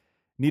it.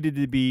 Needed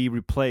to be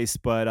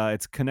replaced, but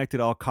it's connected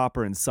all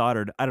copper and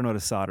soldered. I don't know how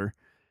to solder,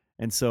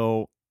 and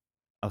so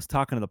I was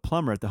talking to the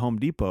plumber at the Home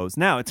Depots.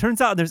 Now it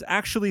turns out there's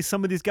actually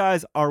some of these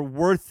guys are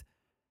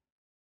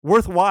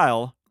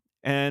worthwhile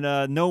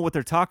and know what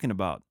they're talking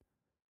about.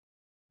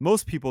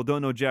 Most people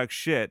don't know jack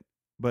shit,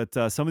 but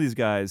some of these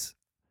guys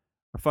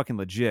are fucking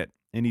legit.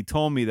 And he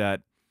told me that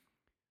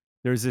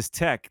there's this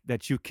tech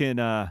that you can,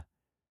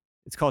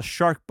 it's called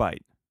Shark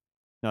Bite.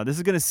 Now, this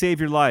is going to save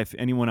your life,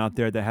 anyone out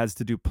there that has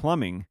to do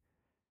plumbing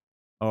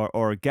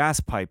or gas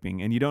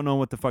piping, and you don't know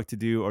what the fuck to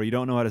do, or you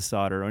don't know how to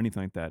solder or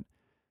anything like that.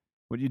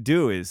 What you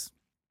do is,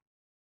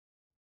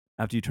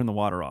 after you turn the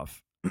water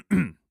off,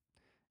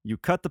 you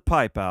cut the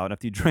pipe out.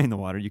 After you drain the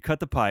water, you cut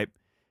the pipe,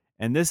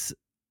 and this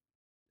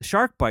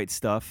Shark Bite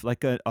stuff,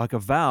 like a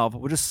valve,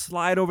 will just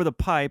slide over the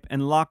pipe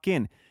and lock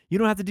in. You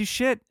don't have to do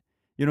shit.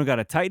 You don't got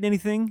to tighten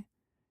anything.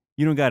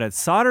 You don't got to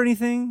solder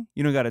anything.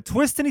 You don't got to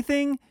twist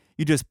anything.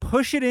 You just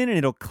push it in and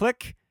it'll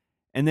click.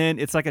 And then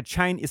it's like a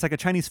Chinese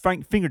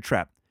finger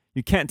trap.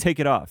 You can't take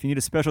it off. You need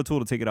a special tool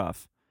to take it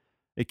off.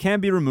 It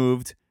can be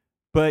removed,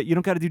 but you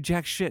don't got to do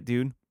jack shit,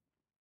 dude.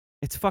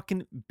 It's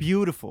fucking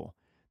beautiful.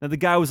 Now the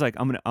guy was like,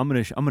 I'm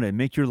gonna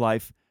make your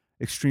life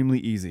extremely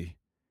easy.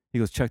 He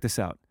goes, check this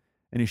out.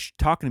 And he's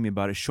talking to me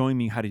about it, showing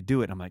me how to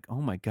do it. I'm like,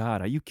 oh my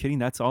God, are you kidding?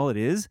 That's all it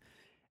is?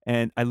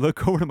 And I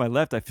look over to my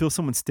left, I feel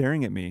someone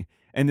staring at me.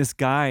 And this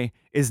guy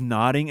is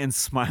nodding and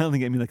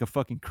smiling at me like a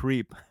fucking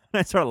creep.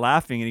 And I start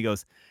laughing and he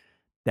goes,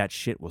 that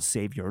shit will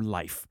save your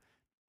life.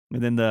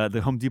 And then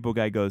the Home Depot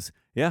guy goes,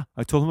 yeah,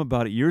 I told him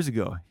about it years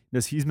ago.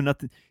 He's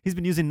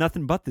been using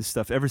nothing but this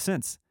stuff ever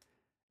since.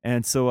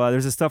 And so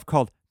there's this stuff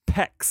called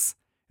PEX.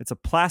 It's a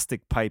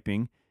plastic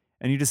piping.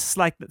 And you just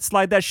slide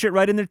that shit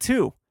right in there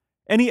too.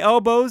 Any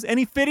elbows,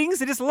 any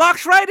fittings, it just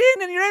locks right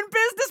in and you're in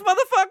business,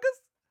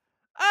 motherfuckers.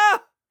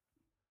 Ah,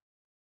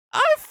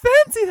 I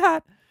fancy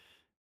that.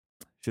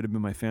 Should have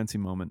been my fancy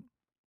moment.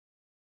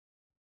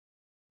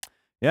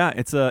 Yeah,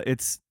 it's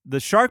the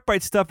shark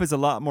bite stuff is a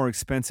lot more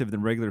expensive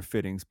than regular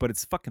fittings, but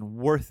it's fucking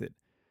worth it.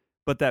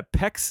 But that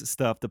PEX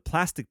stuff, the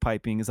plastic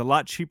piping, is a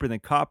lot cheaper than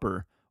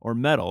copper or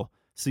metal,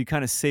 so you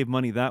kind of save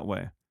money that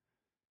way.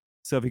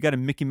 So if you got a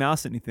Mickey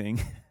Mouse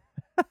anything,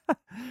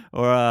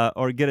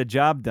 or get a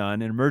job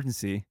done, an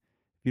emergency,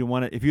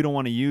 if you don't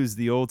want to use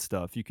the old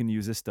stuff, you can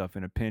use this stuff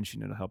in a pinch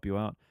and it'll help you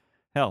out.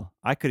 Hell,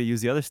 I could have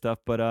used the other stuff,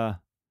 but I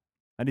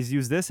just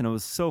used this and it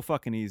was so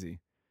fucking easy.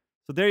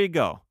 So there you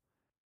go.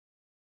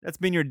 That's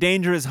been your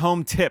dangerous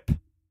home tip.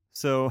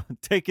 So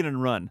take it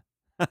and run.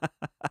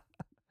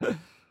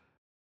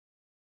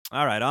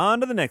 All right,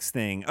 on to the next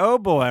thing. Oh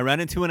boy, I ran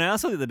into an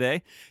asshole the other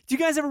day. Do you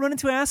guys ever run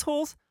into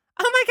assholes?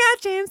 Oh my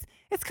God, James,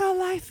 it's called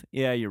life.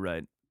 Yeah, you're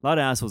right. A lot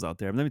of assholes out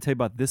there. But let me tell you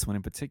about this one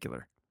in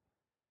particular.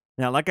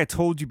 Now, like I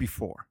told you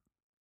before,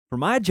 for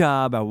my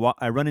job,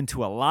 I run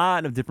into a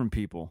lot of different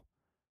people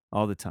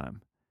all the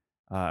time.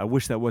 I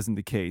wish that wasn't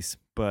the case,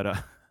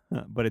 but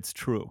but it's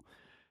true.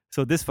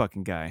 So this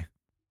fucking guy,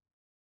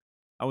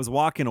 I was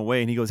walking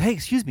away and he goes, "Hey,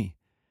 excuse me."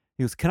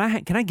 He goes, can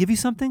I give you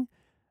something?"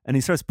 And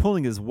he starts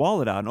pulling his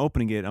wallet out and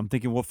opening it. I'm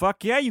thinking, "Well,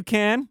 fuck yeah, you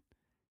can.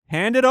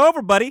 Hand it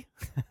over, buddy."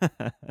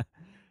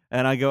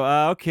 And I go,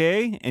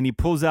 "Okay." And he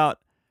pulls out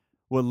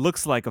what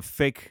looks like a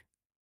fake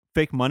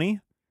money,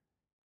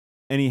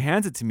 and he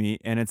hands it to me,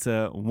 and it's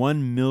a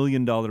 $1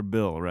 million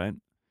bill, right?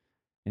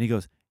 And he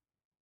goes,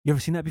 "You ever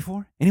seen that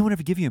before? Anyone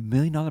ever give you $1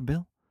 million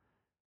bill?"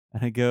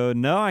 And I go,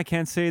 "No, I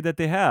can't say that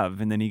they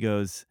have." And then he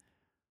goes,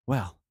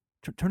 "Well,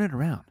 turn it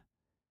around."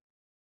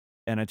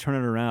 And I turn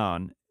it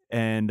around,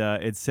 and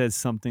it says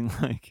something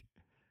like,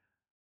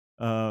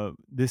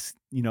 this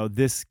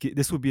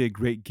would be a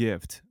great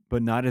gift,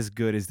 but not as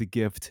good as the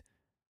gift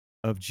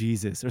of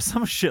Jesus," or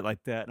some shit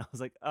like that. And I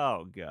was like,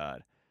 "Oh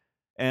God."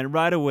 And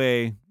right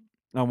away,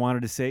 I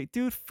wanted to say,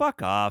 "Dude,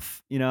 fuck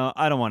off."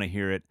 I don't want to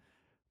hear it.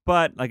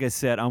 But like I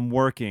said, I'm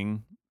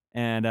working,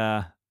 and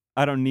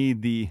I don't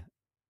need the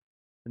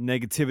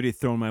negativity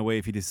thrown my way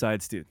if he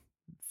decides to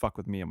fuck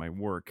with me at my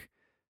work.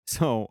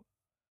 So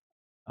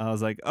I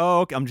was like,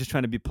 "Oh, okay." I'm just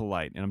trying to be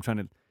polite, and I'm trying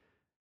to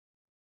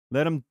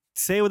let him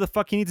say what the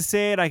fuck he needs to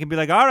say. And I can be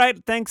like, "All right,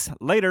 thanks,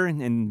 later,"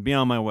 and be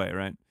on my way,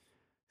 right?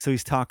 So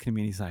he's talking to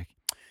me, and he's like,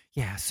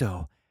 "Yeah,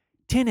 so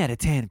 10 out of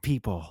 10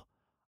 people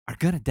are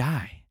gonna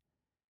die.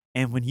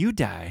 And when you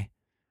die,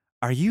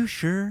 are you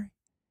sure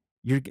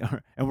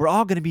and we're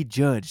all gonna be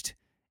judged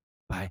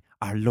by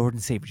our Lord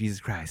and Savior Jesus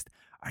Christ.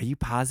 Are you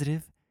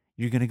positive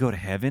you're gonna go to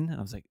heaven?"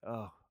 I was like,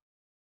 oh,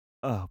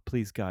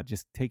 please God,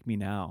 just take me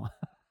now.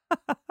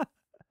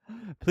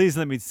 Please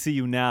let me see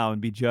you now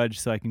and be judged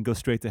so I can go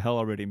straight to hell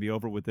already and be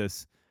over with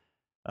this.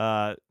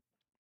 Uh,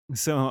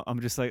 so I'm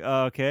just like,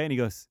 "Oh, okay." And he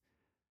goes,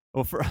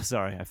 "Well,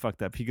 sorry, I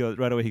fucked up." He goes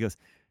right away. He goes,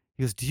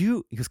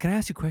 "Can I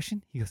ask you a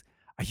question?" He goes,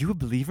 "Are you a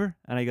believer?"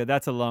 And I go,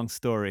 "That's a long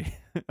story."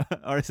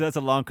 Or so that's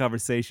a long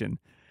conversation.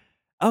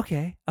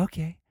 Okay,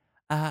 okay.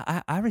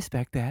 I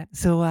respect that.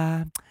 So,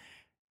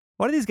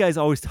 why do these guys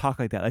always talk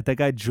like that? Like that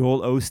guy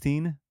Joel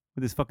Osteen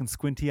with his fucking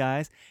squinty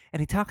eyes, and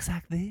he talks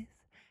like this.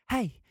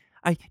 "Hey,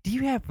 do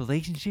you have a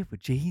relationship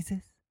with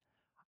Jesus?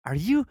 Are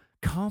you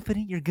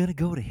confident you're gonna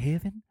go to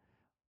heaven?"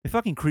 They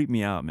fucking creep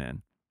me out,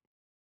 man.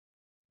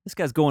 This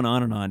guy's going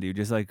on and on, dude.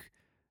 Just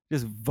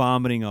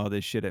vomiting all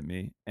this shit at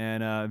me,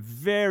 and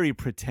very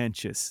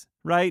pretentious,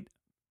 right?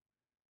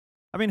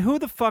 I mean, who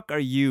the fuck are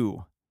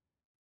you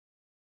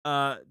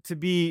to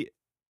be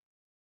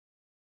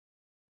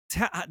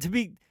to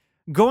be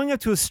going up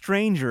to a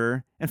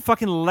stranger and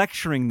fucking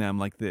lecturing them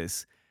like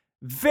this?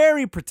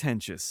 Very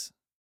pretentious.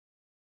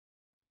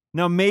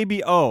 Now,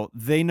 maybe,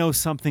 they know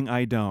something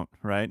I don't,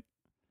 right?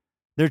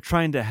 They're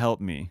trying to help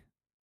me.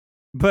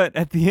 But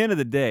at the end of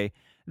the day,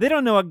 they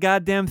don't know a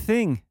goddamn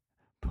thing.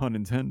 Pun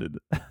intended.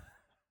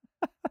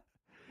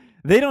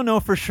 They don't know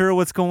for sure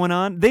what's going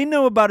on. They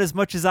know about as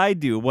much as I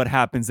do what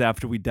happens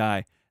after we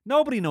die.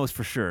 Nobody knows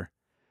for sure.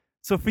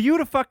 So for you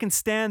to fucking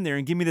stand there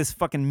and give me this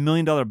fucking $1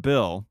 million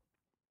bill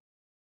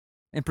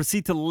and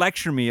proceed to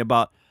lecture me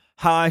about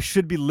how I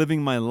should be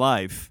living my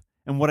life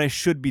and what I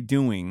should be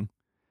doing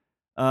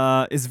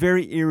is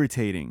very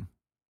irritating.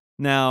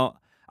 Now,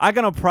 I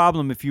got no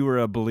problem if you were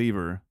a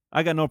believer.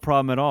 I got no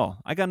problem at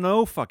all. I got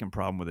no fucking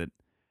problem with it.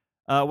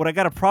 What I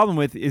got a problem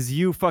with is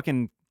you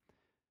fucking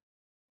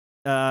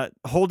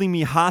holding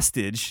me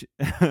hostage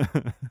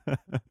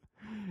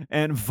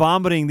and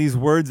vomiting these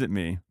words at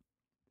me.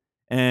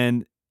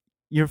 And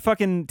you're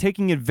fucking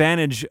taking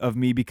advantage of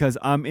me because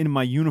I'm in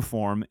my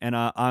uniform and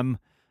I'm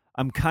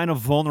kind of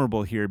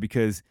vulnerable here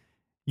because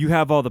you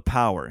have all the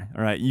power.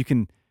 All right, you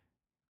can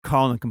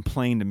call and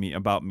complain to me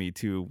about me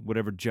to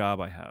whatever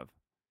job I have.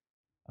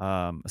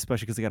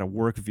 Especially because I got a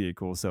work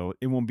vehicle, so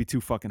it won't be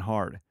too fucking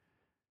hard.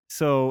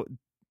 So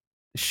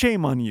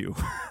shame on you.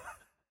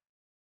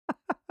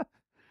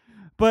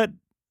 But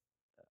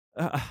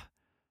uh,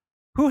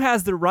 who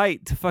has the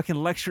right to fucking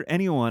lecture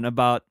anyone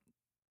about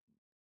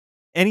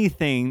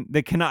anything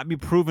that cannot be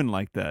proven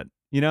like that?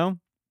 You know?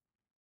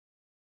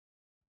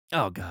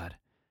 Oh God.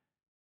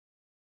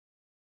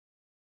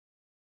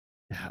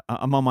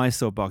 I'm on my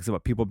soapbox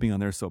about people being on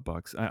their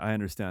soapbox. I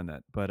understand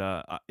that, but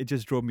it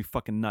just drove me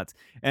fucking nuts.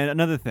 And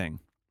another thing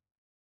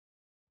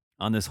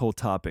on this whole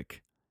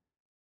topic,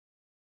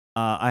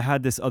 I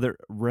had this other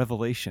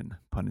revelation,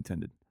 pun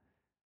intended.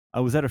 I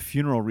was at a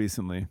funeral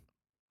recently,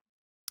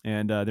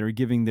 and they were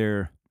giving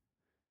their,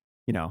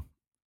 you know,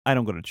 I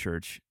don't go to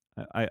church.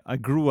 I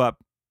grew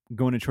up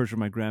going to church with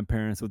my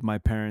grandparents, with my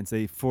parents.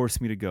 They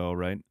forced me to go,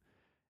 right?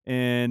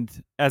 And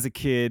as a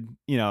kid,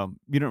 you don't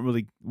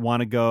really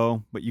want to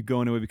go, but you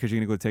go anyway because you're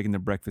gonna go taking their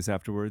breakfast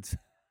afterwards.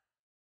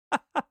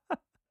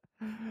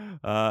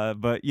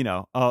 But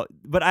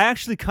I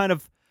actually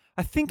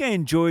I think I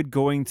enjoyed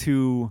going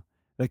to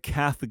the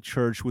Catholic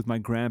church with my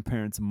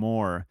grandparents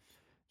more,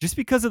 just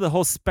because of the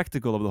whole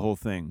spectacle of the whole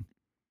thing.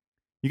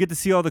 You get to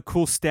see all the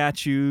cool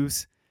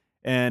statues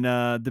and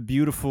the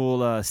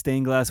beautiful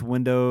stained glass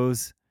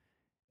windows,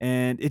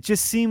 and it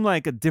just seemed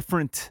like a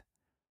different,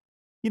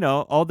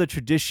 all the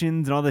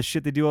traditions and all the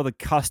shit they do, all the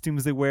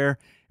costumes they wear.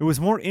 It was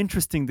more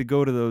interesting to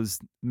go to those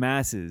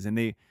masses, and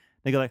they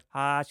go like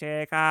 "Ha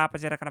sheka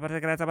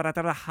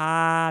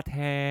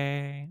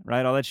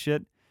right, all that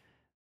shit.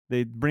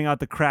 They bring out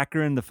the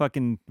cracker and the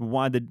fucking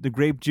wine, the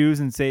grape juice,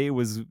 and say it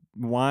was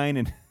wine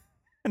and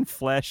and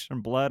flesh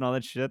and blood and all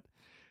that shit.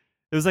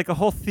 There was like a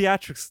whole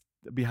theatrics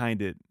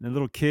behind it. The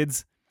little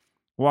kids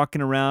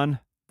walking around,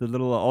 the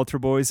little altar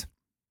boys.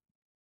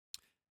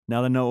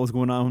 Now they know what was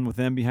going on with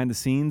them behind the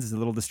scenes is a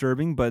little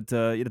disturbing, but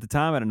at the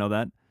time I didn't know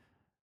that.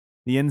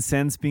 The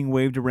incense being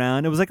waved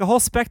around. It was like a whole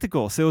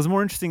spectacle. So it was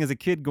more interesting as a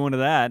kid going to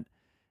that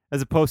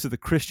as opposed to the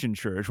Christian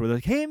church where they're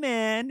like, hey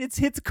man,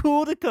 it's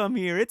cool to come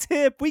here. It's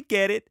hip. We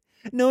get it.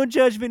 No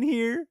judgment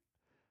here.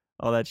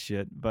 All that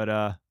shit.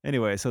 But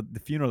anyway, so the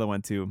funeral I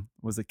went to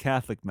was a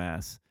Catholic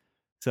mass.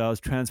 So I was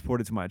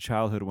transported to my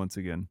childhood once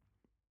again.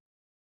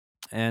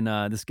 And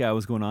this guy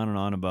was going on and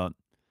on about,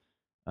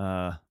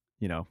 uh,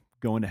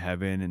 going to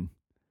heaven and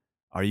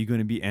are you going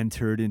to be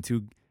entered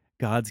into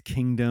God's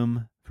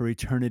kingdom for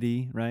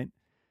eternity, right?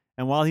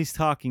 And while he's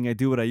talking, I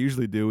do what I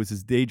usually do, which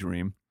is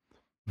daydream.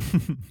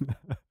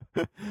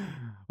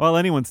 While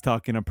anyone's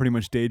talking, I'm pretty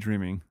much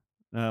daydreaming.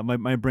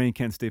 My brain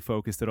can't stay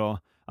focused at all.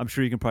 I'm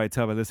sure you can probably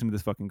tell by listening to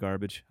this fucking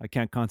garbage. I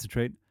can't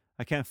concentrate.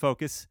 I can't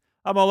focus.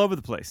 I'm all over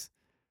the place.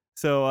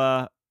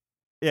 So,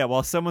 yeah,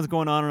 while someone's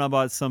going on and on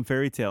about some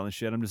fairy tale and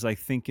shit, I'm just like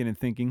thinking and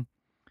thinking.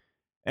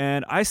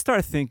 And I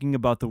start thinking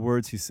about the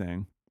words he's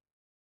saying.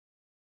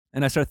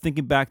 And I start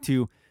thinking back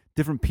to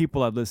different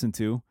people I've listened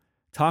to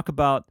talk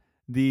about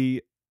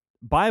the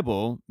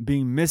Bible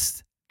being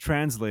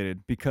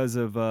mistranslated because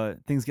of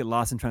things get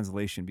lost in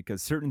translation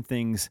because certain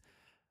things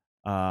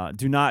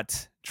do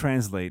not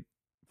translate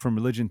from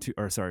religion to,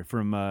 or sorry,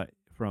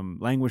 from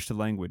language to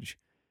language.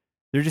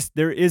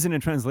 There isn't a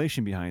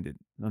translation behind it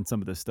on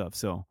some of this stuff.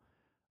 So,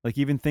 like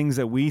even things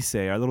that we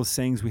say, our little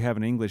sayings we have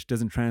in English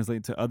doesn't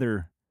translate to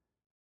other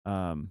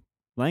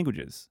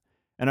languages.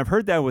 And I've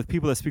heard that with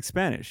people that speak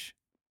Spanish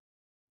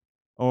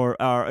or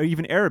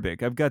even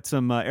Arabic. I've got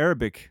some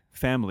Arabic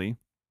family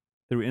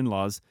through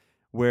in-laws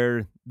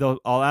where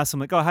I'll ask them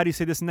like, "Oh, how do you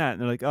say this and that?"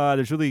 And they're like, "Oh,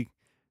 there's really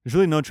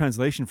no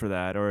translation for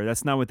that, or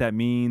that's not what that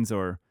means,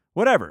 or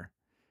whatever."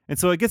 And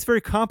so it gets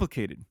very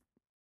complicated.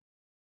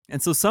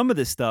 And so some of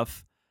this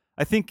stuff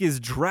I think is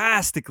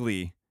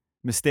drastically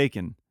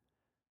mistaken.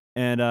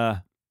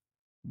 And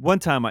one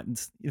time,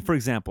 for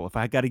example, if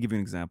I got to give you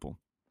an example,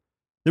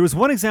 there was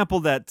one example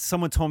that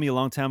someone told me a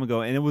long time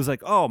ago, and it was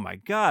like, "Oh my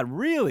god,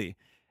 really?"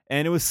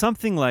 And it was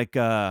something like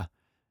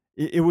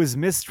it was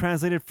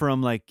mistranslated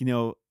from like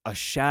a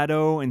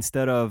shadow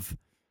instead of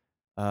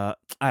I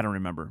don't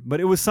remember, but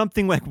it was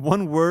something like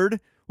one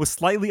word was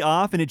slightly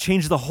off, and it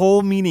changed the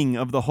whole meaning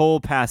of the whole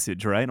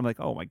passage. Right? I'm like,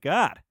 "Oh my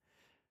god,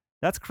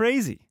 that's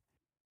crazy."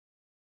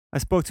 I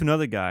spoke to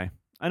another guy.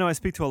 I know I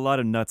speak to a lot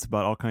of nuts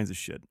about all kinds of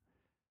shit.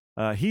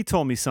 He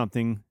told me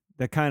something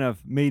that kind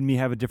of made me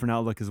have a different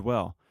outlook as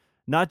well.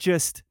 Not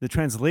just the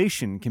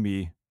translation can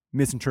be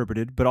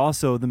misinterpreted, but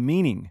also the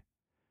meaning.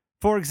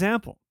 For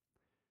example,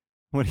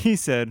 what he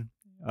said,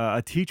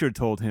 a teacher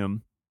told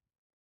him,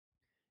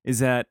 is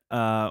that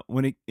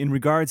in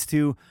regards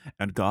to,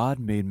 and God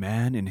made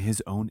man in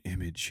his own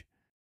image,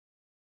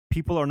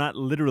 people are not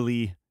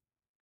literally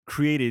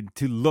created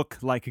to look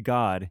like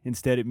God.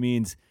 Instead, it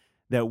means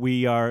that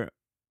we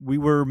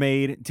were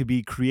made to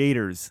be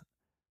creators,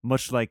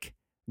 much like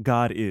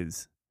God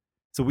is.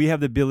 So we have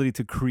the ability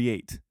to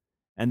create,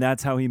 and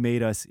that's how he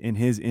made us in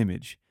his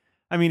image.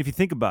 I mean, if you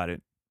think about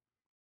it,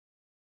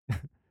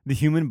 the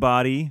human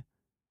body,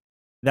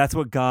 that's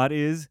what God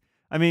is.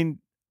 I mean,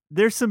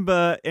 there's some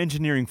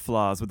engineering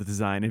flaws with the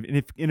design.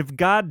 And if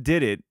God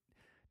did it,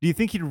 do you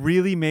think he'd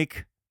really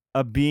make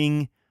a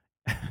being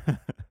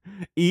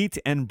eat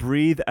and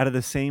breathe out of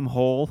the same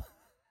hole?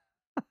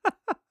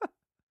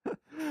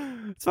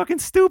 It's fucking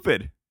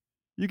stupid.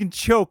 You can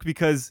choke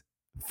because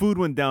food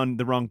went down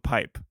the wrong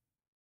pipe,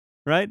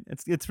 right?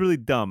 It's really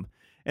dumb.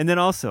 And then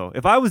also,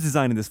 if I was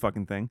designing this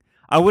fucking thing,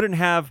 I wouldn't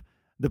have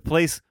the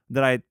place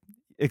that I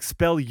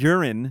expel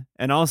urine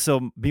and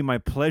also be my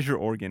pleasure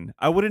organ.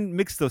 I wouldn't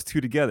mix those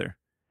two together.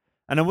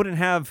 And I wouldn't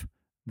have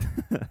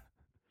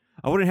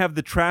I wouldn't have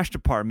the trash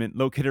department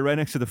located right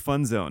next to the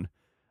fun zone.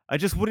 I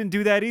just wouldn't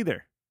do that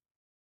either.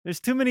 There's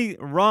too many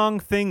wrong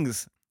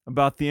things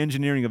about the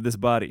engineering of this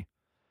body.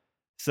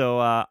 So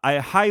I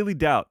highly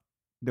doubt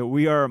that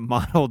we are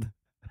modeled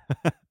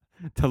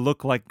to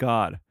look like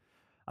God.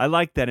 I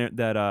like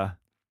that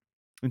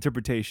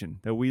interpretation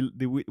that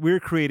we're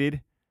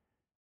created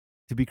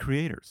to be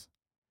creators.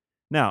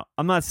 Now,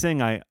 I'm not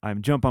saying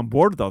I'm jump on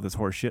board with all this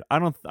horse shit. I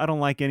don't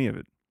like any of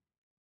it.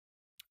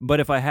 But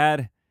if I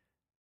had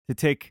to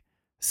take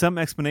some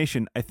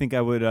explanation, I think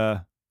I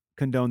would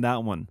condone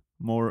that one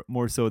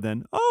more so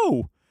than,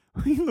 oh,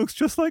 he looks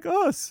just like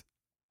us.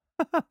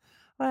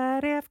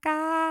 What if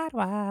God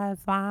was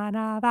one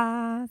of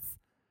us?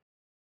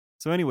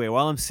 So anyway,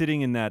 while I'm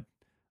sitting in that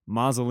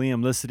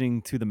mausoleum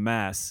listening to the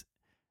mass,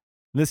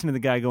 listening to the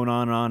guy going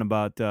on and on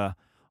about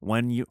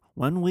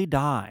when we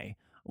die,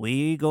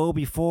 we go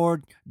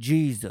before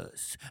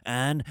Jesus,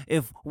 and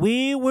if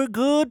we were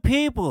good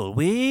people,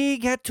 we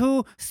get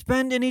to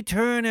spend an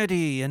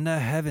eternity in the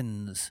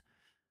heavens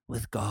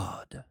with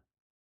God.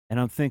 And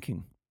I'm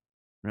thinking,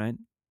 right,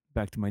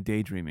 back to my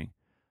daydreaming.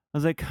 I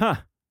was like,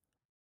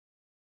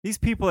 these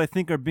people I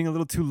think are being a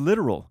little too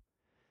literal.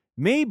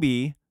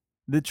 Maybe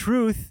the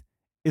truth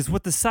is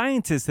what the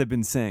scientists have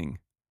been saying.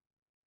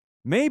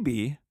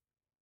 Maybe,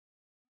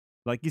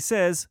 like he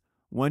says,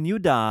 when you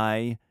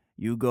die,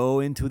 you go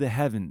into the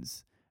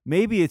heavens.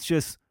 Maybe it's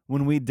just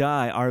when we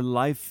die, our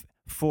life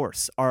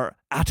force, our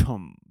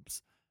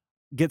atoms,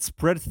 get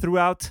spread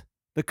throughout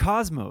the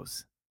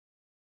cosmos.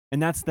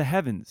 And that's the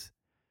heavens.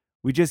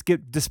 We just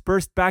get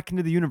dispersed back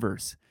into the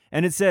universe.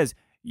 And it says,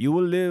 you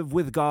will live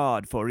with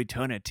God for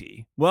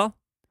eternity. Well,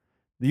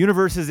 the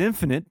universe is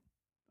infinite,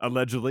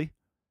 allegedly.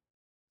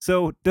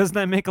 So doesn't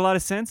that make a lot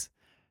of sense?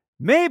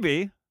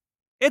 Maybe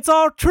it's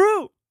all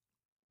true,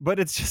 but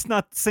it's just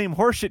not the same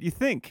horseshit you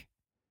think.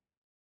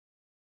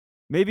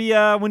 Maybe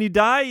when you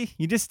die,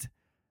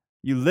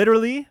 you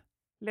literally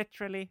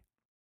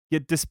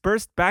get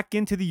dispersed back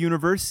into the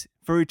universe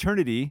for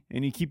eternity,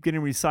 and you keep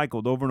getting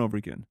recycled over and over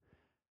again.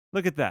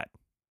 Look at that.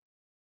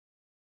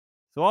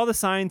 So all the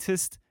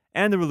scientists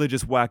and the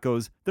religious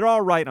wackos, they're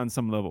all right on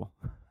some level.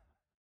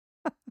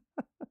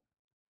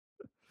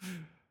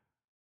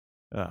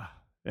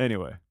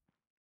 Anyway,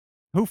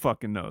 who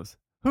fucking knows?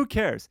 Who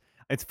cares?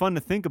 It's fun to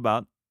think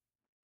about.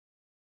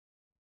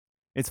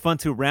 It's fun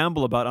to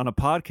ramble about on a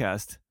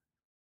podcast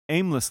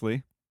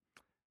aimlessly.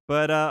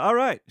 But all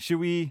right, should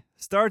we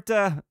start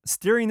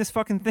steering this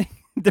fucking thing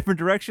in a different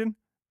direction?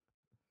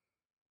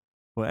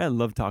 Boy, I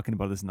love talking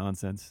about this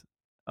nonsense.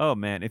 Oh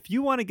man, if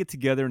you want to get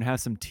together and have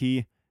some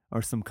tea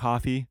or some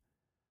coffee,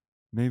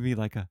 maybe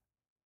like a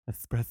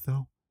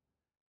espresso,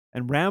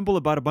 and ramble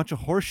about a bunch of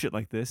horse shit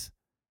like this,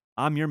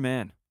 I'm your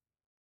man.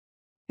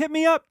 Hit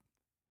me up.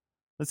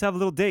 Let's have a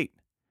little date.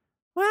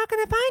 Well, how can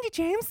I find you,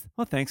 James?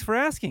 Well, thanks for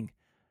asking.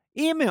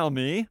 Email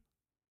me,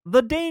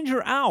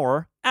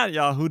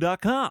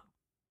 thedangerhour@yahoo.com.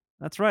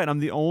 That's right, I'm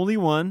the only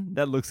one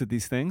that looks at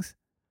these things.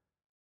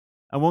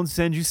 I won't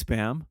send you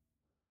spam.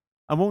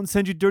 I won't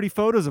send you dirty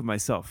photos of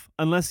myself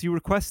unless you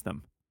request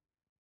them.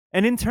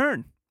 And in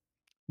turn,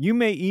 you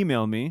may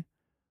email me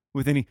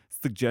with any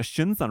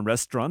suggestions on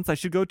restaurants I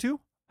should go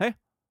to. Hey,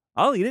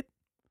 I'll eat it.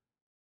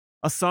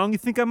 A song you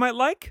think I might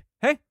like?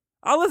 Hey,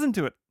 I'll listen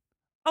to it.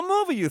 A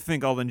movie you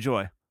think I'll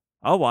enjoy?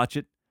 I'll watch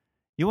it.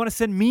 You want to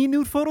send me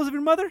nude photos of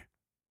your mother?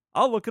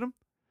 I'll look at them.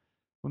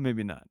 Well,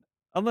 maybe not.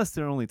 Unless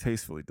they're only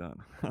tastefully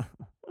done.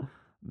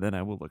 Then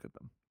I will look at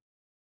them.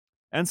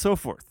 And so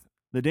forth.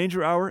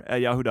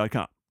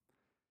 thedangerhour@yahoo.com.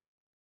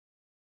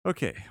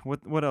 Okay,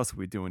 what else are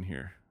we doing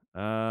here?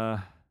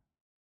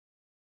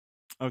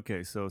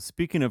 Okay, so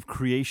speaking of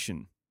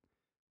creation,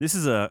 this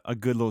is a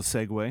good little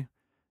segue.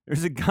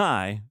 There's a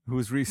guy who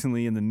was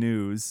recently in the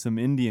news, some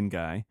Indian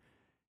guy.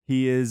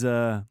 He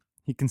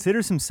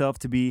considers himself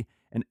to be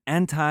an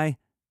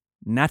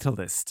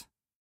anti-natalist.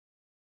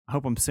 I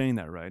hope I'm saying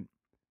that right.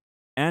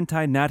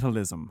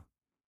 Antinatalism.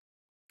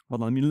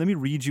 Hold on, let me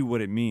read you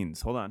what it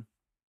means. Hold on.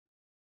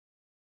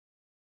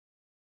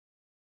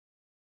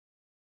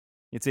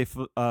 It's a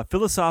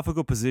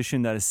philosophical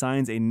position that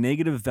assigns a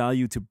negative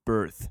value to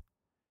birth.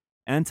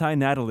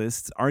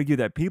 Antinatalists argue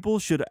that people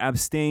should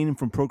abstain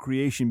from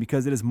procreation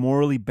because it is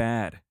morally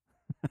bad.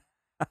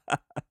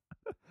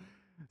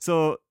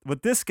 So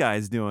what this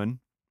guy's doing,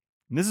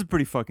 and this is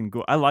pretty fucking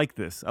cool. I like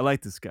this. I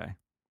like this guy.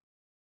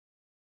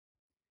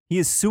 He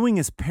is suing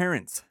his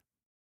parents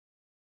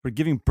for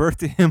giving birth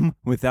to him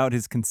without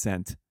his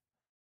consent.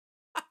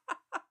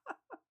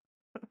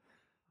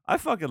 I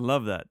fucking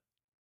love that.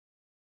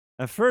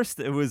 At first,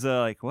 it was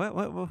like, what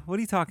are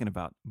you talking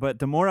about? But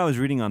the more I was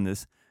reading on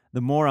this,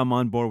 the more I'm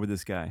on board with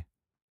this guy.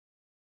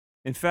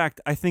 In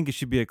fact, I think it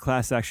should be a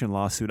class action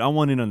lawsuit. I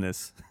want in on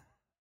this.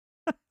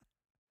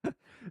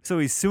 So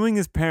he's suing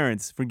his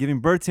parents for giving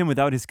birth to him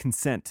without his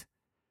consent.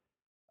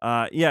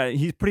 Yeah,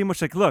 he's pretty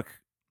much like,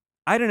 look,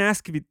 I didn't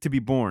ask to be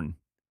born,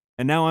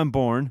 and now I'm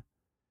born,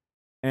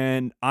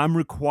 and I'm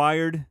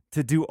required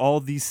to do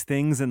all these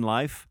things in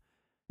life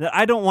that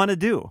I don't want to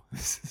do.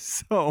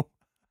 So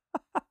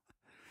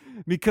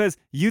because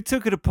you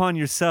took it upon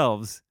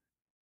yourselves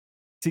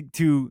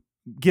to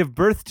give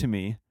birth to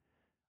me.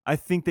 I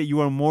think that you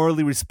are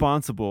morally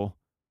responsible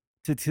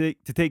to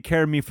take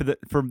care of me for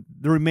the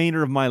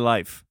remainder of my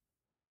life.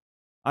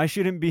 I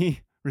shouldn't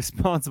be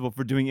responsible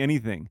for doing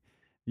anything.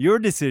 Your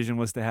decision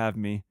was to have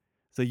me,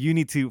 so you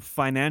need to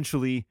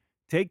financially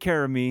take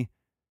care of me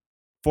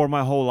for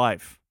my whole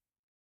life.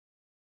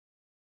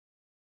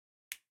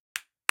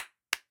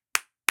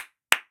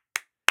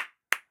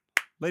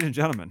 Ladies and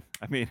gentlemen,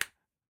 I mean,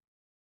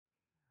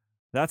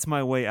 that's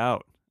my way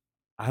out.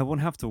 I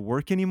won't have to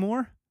work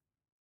anymore.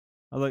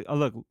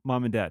 Look,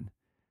 mom and dad,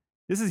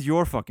 this is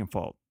your fucking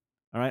fault.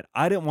 All right,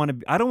 I didn't want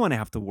to. I don't want to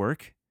have to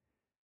work.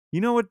 You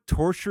know what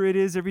torture it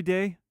is every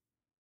day?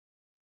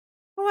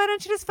 Well, why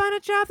don't you just find a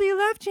job that you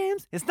love,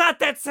 James? It's not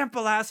that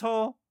simple,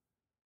 asshole.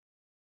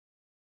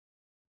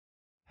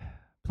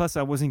 Plus,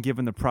 I wasn't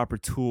given the proper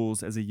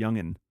tools as a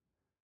youngin'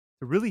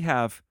 to really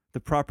have the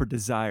proper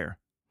desire,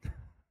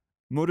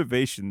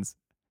 motivations,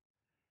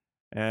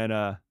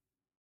 and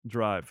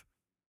drive.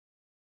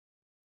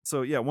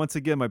 So yeah, once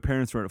again, my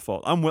parents were at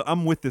fault.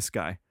 I'm with this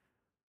guy.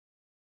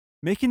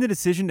 Making the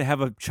decision to have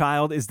a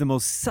child is the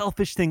most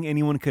selfish thing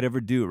anyone could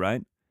ever do,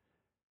 right?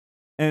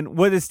 And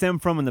what did it stem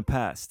from in the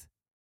past?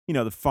 You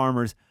know, the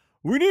farmers.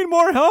 We need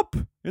more help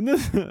in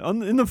the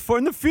in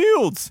the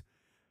fields.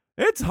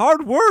 It's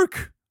hard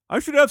work. I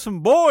should have some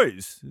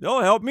boys.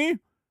 They'll help me.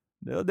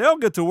 They'll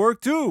get to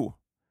work too.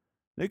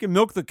 They can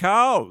milk the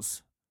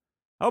cows.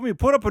 Help me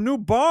put up a new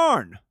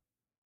barn.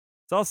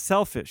 It's all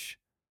selfish.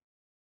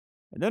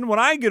 And then when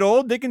I get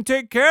old, they can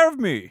take care of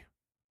me.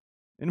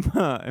 In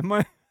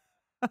my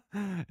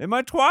in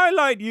my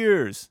twilight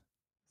years. Is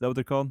that what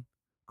they're called?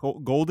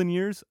 Golden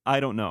years? I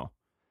don't know.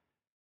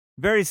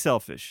 Very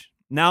selfish.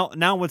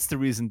 Now what's the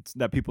reason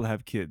that people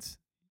have kids?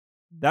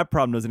 That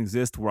problem doesn't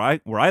exist where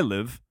I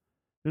live.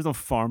 There's no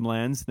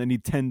farmlands that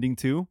need tending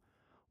to.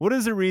 What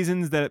is the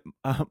reasons that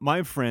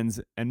my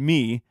friends and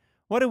me,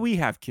 why do we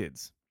have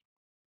kids?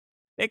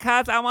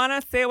 Because I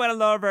want to see what a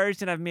little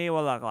version of me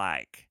will look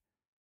like.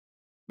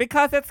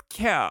 Because it's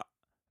cute.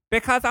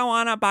 Because I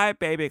want to buy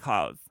baby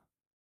clothes.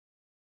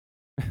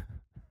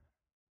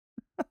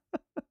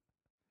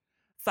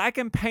 So I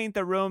can paint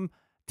the room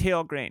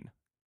teal green,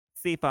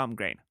 seafoam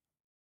green.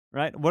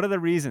 Right? What are the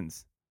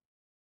reasons?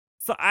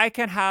 So I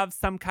can have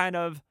some kind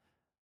of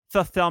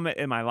fulfillment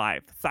in my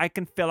life. So I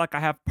can feel like I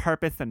have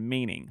purpose and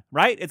meaning.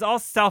 Right? It's all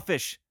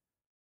selfish.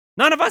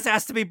 None of us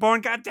has to be born,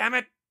 God damn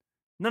it.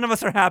 None of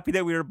us are happy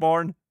that we were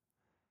born.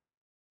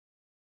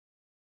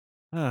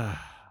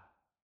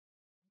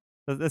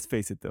 Let's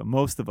face it, though.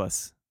 Most of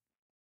us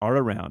are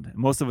around.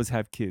 Most of us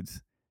have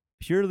kids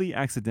purely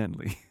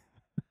accidentally.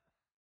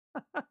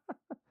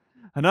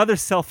 Another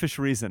selfish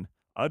reason.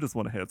 I just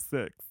want to have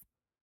sex.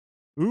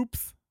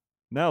 Oops.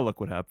 Now look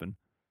what happened.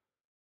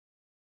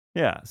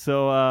 Yeah,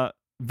 so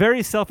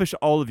very selfish,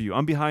 all of you.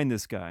 I'm behind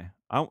this guy.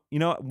 I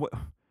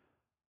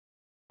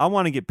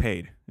want to get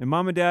paid. And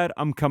mom and dad,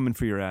 I'm coming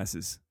for your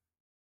asses.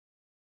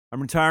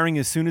 I'm retiring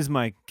as soon as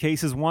my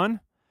case is won.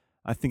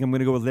 I think I'm going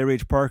to go with Larry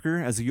H. Parker.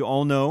 As you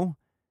all know,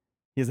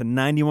 he has a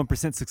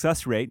 91%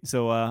 success rate,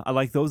 so I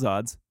like those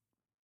odds.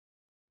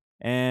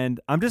 And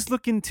I'm just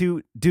looking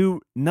to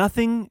do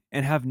nothing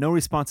and have no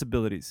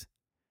responsibilities.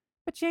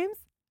 But James,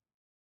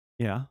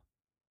 Yeah.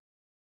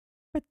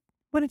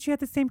 wouldn't you have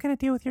the same kind of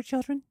deal with your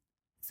children?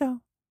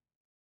 So,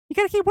 you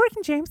gotta keep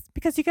working, James,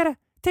 because you gotta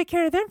take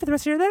care of them for the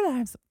rest of their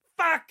lives.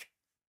 Fuck!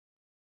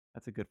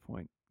 That's a good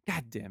point.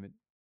 God damn it.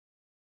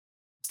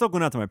 Still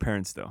going out to my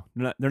parents, though.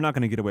 They're not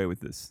going to get away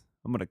with this.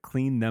 I'm going to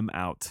clean them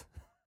out.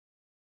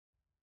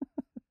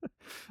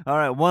 All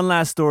right, one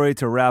last story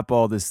to wrap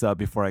all this up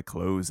before I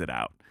close it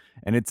out.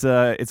 And it's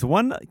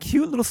one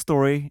cute little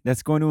story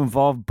that's going to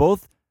involve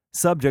both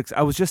subjects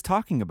I was just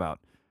talking about,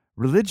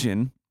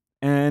 religion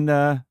and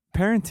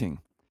parenting.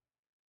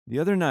 The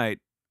other night,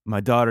 my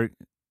daughter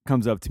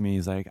comes up to me.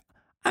 He's like,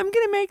 I'm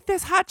gonna make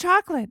this hot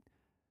chocolate.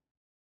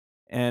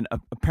 and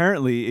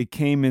apparently it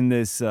came in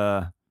this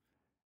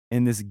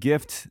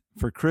gift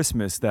for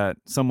Christmas that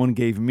someone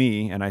gave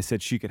me, and I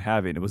said she could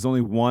have it. It was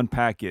only one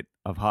packet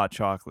of hot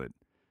chocolate.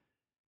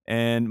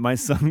 And my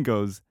son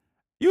goes,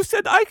 "You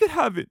said I could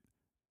have it."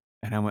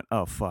 And I went,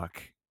 "Oh,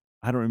 fuck.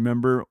 I don't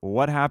remember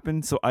what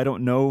happened, so I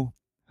don't know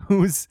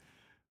who's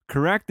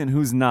correct and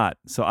who's not.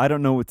 So I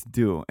don't know what to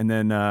do." And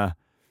then I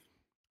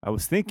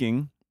was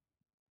thinking,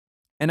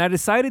 and I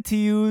decided to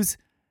use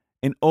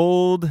an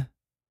old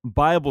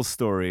Bible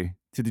story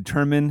to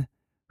determine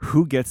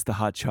who gets the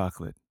hot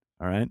chocolate.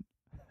 All right?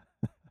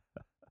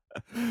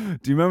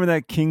 Do you remember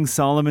that King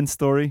Solomon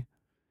story?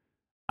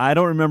 I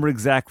don't remember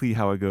exactly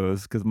how it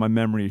goes because my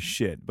memory is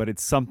shit, but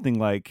it's something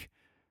like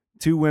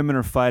two women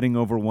are fighting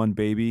over one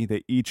baby.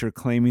 They each are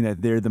claiming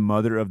that they're the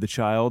mother of the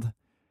child.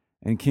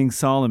 And King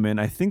Solomon,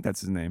 I think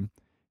that's his name,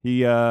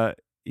 he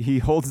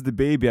holds the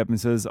baby up and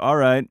says, "All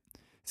right,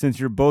 since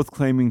you're both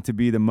claiming to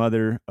be the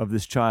mother of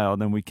this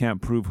child and we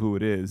can't prove who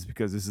it is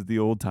because this is the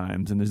old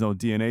times and there's no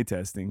DNA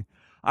testing,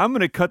 I'm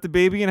going to cut the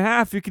baby in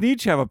half. You can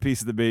each have a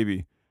piece of the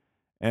baby."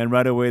 And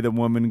right away the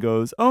woman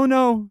goes, "Oh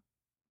no,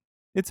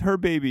 It's her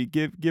baby.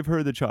 Give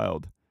her the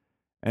child.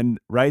 And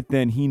right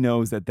then he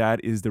knows that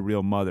that is the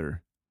real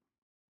mother.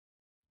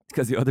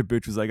 Because the other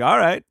bitch was like, all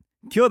right,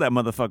 kill that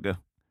motherfucker.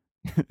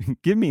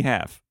 Give me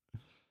half.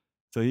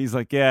 So he's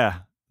like, yeah,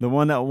 the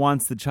one that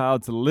wants the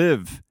child to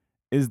live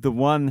is the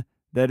one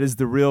that is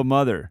the real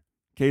mother.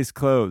 Case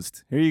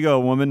closed. Here you go,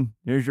 woman.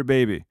 Here's your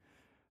baby.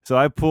 So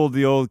I pulled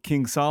the old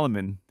King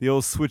Solomon, the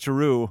old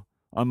switcheroo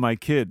on my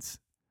kids.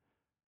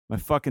 My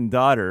fucking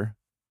daughter,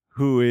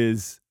 who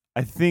is,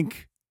 I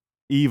think,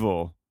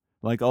 evil,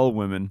 like all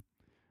women.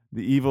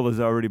 The evil is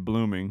already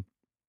blooming.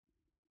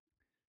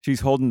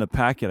 She's holding the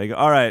packet. I go,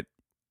 all right,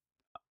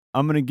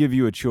 I'm going to give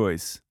you a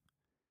choice.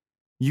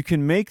 You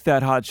can make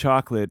that hot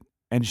chocolate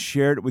and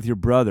share it with your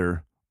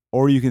brother,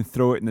 or you can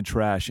throw it in the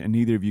trash and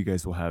neither of you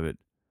guys will have it.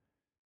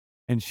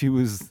 And she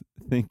was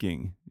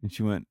thinking, and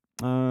she went,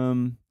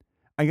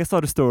 I guess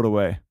I'll just throw it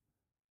away.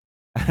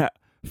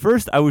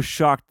 First, I was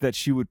shocked that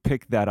she would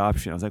pick that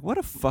option. I was like, what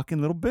a fucking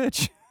little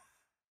bitch.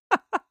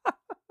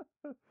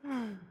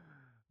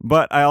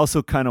 But I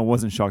also kind of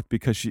wasn't shocked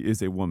because she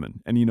is a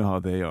woman, and you know how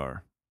they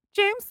are.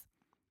 James,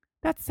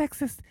 that's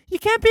sexist. You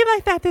can't be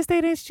like that this day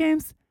and age,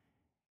 James.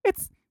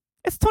 It's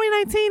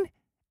 2019,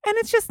 and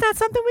it's just not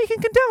something we can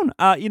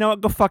condone. You know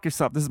what? Go fuck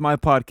yourself. This is my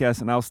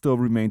podcast, and I'll still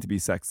remain to be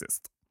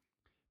sexist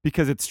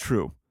because it's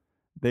true.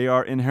 They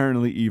are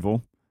inherently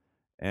evil,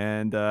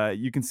 and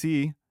you can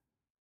see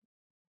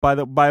by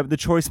the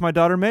choice my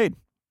daughter made.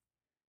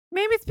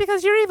 Maybe it's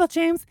because you're evil,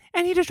 James,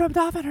 and you just rubbed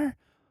off on her.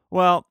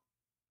 Well,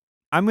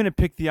 I'm gonna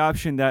pick the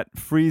option that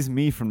frees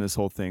me from this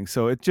whole thing.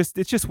 So it's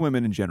just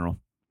women in general.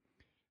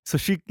 So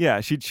she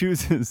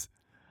chooses.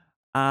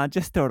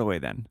 Just throw it away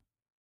then.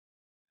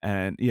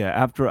 And yeah,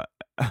 after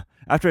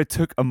I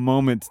took a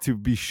moment to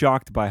be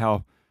shocked by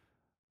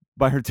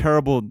her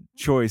terrible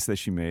choice that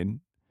she made,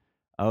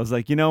 I was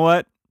like, you know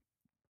what?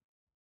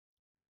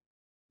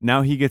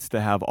 Now he gets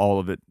to have all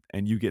of it,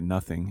 and you get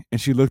nothing. And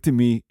she looked at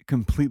me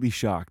completely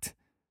shocked.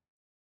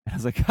 And I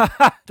was like, ha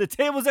ha, the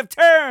tables have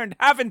turned,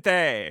 haven't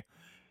they?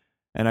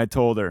 And I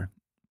told her,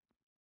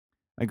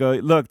 I go,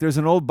 look, there's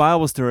an old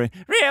Bible story.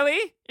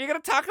 Really? You're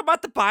going to talk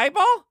about the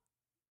Bible?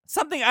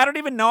 Something I don't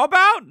even know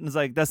about? And it's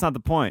like, that's not the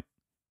point.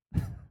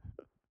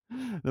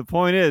 The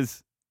point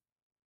is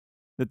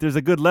that there's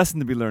a good lesson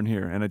to be learned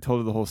here. And I told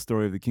her the whole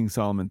story of the King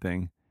Solomon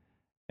thing.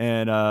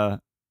 And I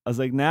was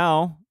like,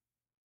 now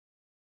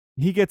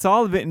he gets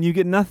all of it and you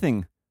get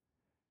nothing.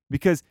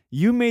 Because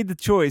you made the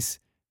choice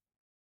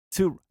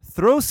to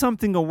throw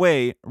something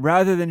away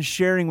rather than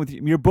sharing with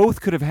you. You both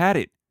could have had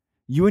it.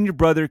 You and your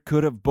brother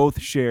could have both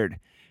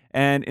shared.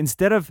 And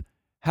instead of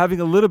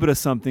having a little bit of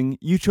something,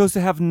 you chose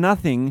to have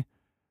nothing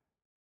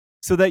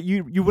so that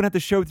you wouldn't have to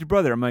share with your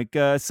brother. I'm like,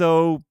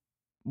 so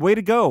way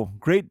to go.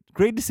 Great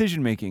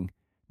decision making.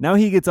 Now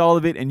he gets all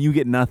of it and you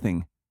get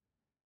nothing.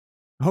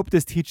 I hope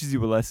this teaches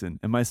you a lesson.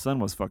 And my son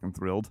was fucking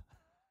thrilled.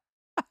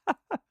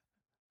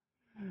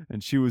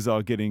 And she was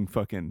all getting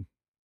fucking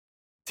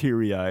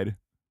teary-eyed.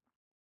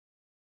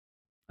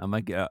 I'm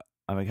like,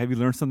 have you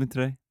learned something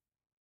today?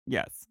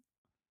 Yes.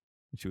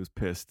 And she was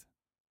pissed.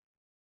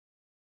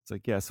 It's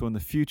like, yeah, so in the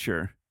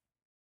future,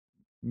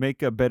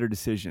 make a better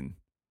decision.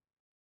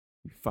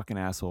 You fucking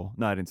asshole.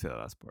 No, I didn't say that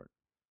last part.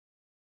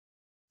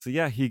 So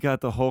yeah, he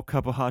got the whole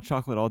cup of hot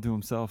chocolate all to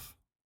himself.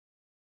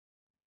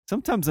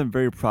 Sometimes I'm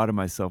very proud of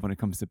myself when it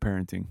comes to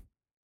parenting.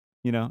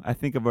 You know, I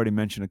think I've already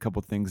mentioned a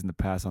couple things in the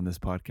past on this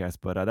podcast,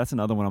 but that's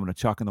another one I'm going to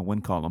chalk in the win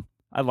column.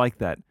 I like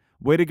that.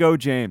 Way to go,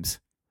 James.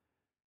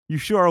 You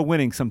sure are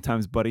winning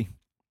sometimes, buddy.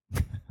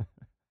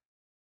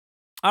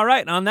 All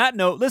right, on that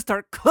note, let's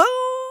start closing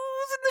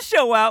the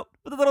show out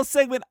with a little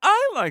segment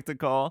I like to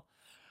call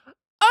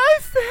I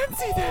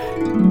Fancy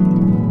That.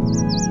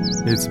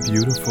 It's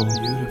beautiful.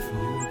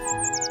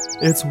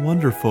 It's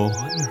wonderful.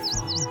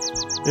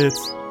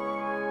 It's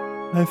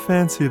I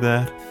fancy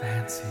that.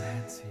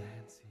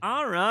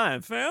 All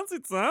right, fancy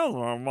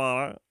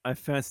that. I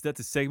fancy that's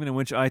a segment in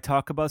which I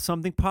talk about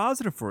something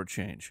positive for a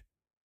change.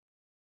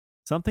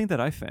 Something that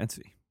I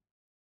fancy.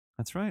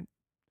 That's right.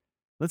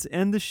 Let's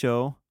end the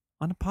show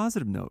on a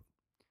positive note.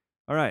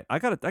 All right, I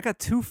got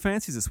two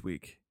fancies this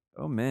week.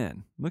 Oh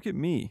man, look at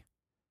me.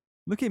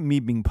 Look at me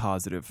being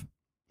positive.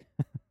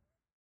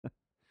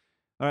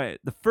 All right,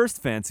 the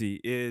first fancy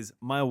is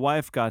my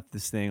wife got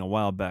this thing a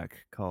while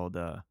back called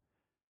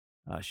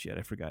shit,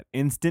 I forgot.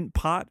 Instant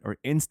Pot or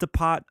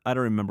Instapot. I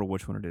don't remember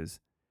which one it is.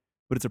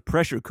 But it's a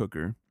pressure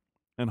cooker.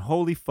 And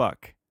holy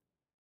fuck.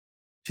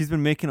 She's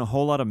been making a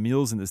whole lot of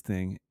meals in this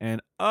thing.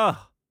 And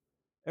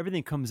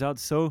everything comes out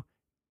so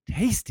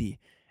tasty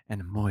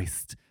and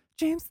moist.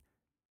 James,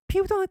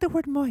 people don't like the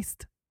word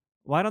moist.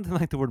 Why don't they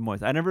like the word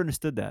moist? I never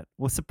understood that.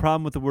 What's the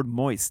problem with the word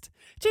moist?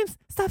 James,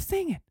 stop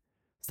saying it.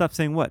 Stop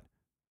saying what?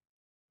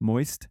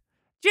 Moist?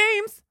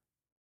 James,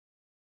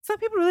 some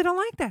people really don't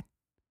like that.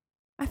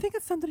 I think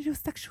it's something to do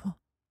with sexual.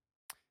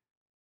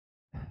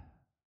 You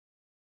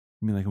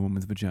mean like a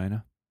woman's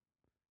vagina?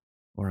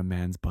 Or a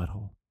man's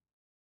butthole?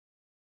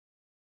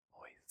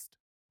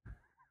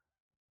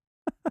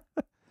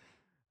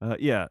 Moist.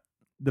 Yeah.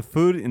 The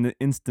food in the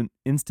Instant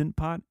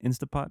Pot,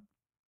 Instapot,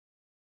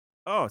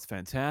 Oh, it's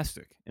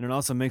fantastic. And it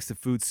also makes the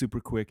food super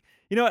quick.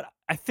 You know what?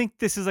 I think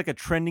this is like a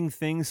trending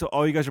thing, so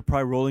all you guys are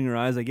probably rolling your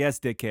eyes like, yes,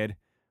 dickhead.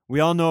 We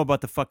all know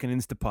about the fucking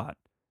Instapot.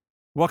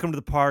 Welcome to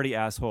the party,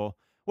 asshole.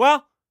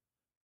 Well,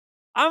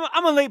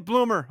 I'm a late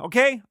bloomer,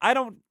 okay? I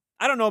don't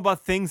know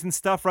about things and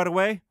stuff right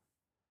away.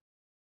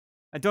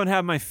 I don't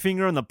have my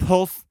finger on the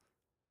pulse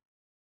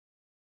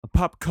of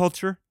pop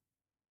culture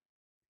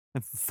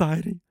and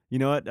society. You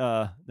know what?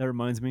 That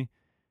reminds me.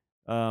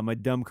 My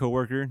dumb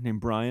coworker named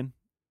Brian.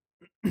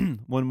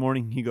 One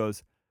morning he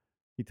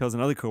tells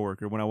another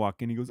coworker when I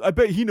walk in, he goes, I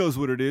bet he knows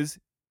what it is.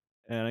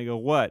 And I go,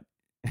 what?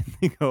 And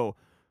they go,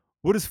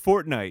 what is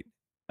Fortnite?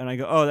 And I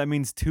go, oh, that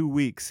means 2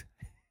 weeks.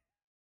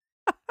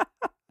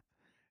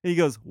 And he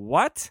goes,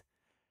 what?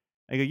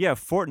 I go, yeah,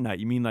 Fortnite.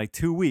 You mean like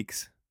 2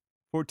 weeks,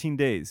 14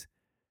 days.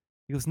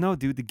 He goes, no,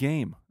 dude, the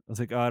game. I was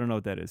like, oh, I don't know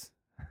what that is.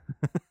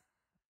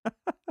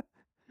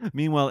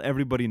 Meanwhile,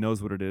 everybody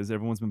knows what it is.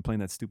 Everyone's been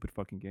playing that stupid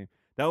fucking game.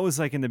 That was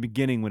like in the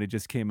beginning when it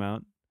just came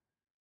out.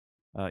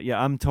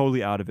 Yeah, I'm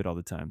totally out of it all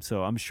the time.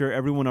 So I'm sure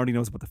everyone already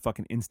knows about the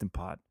fucking Instant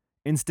Pot.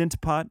 Instant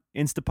Pot?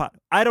 Instapot?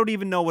 I don't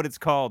even know what it's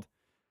called.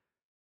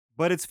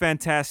 But it's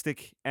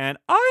fantastic, and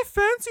I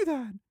fancy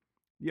that.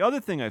 The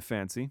other thing I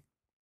fancy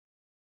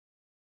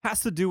has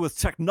to do with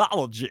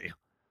technology.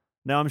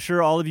 Now, I'm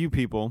sure all of you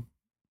people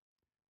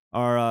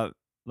are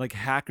like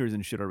hackers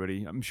and shit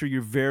already. I'm sure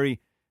you're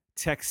very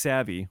tech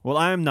savvy. Well,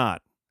 I am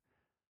not.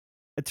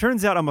 It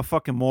turns out I'm a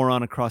fucking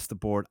moron across the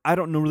board. I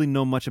don't really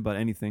know much about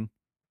anything.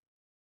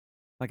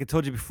 Like I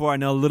told you before, I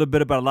know a little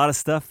bit about a lot of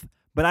stuff,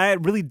 but I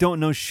really don't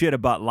know shit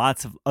about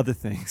lots of other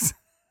things.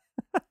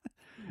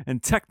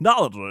 And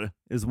technology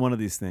is one of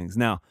these things.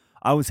 Now,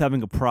 I was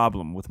having a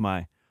problem with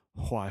my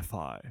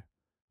Wi-Fi,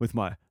 with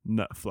my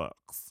Netflix.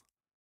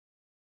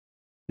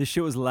 This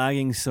shit was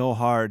lagging so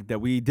hard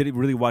that we didn't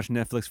really watch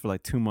Netflix for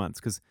like 2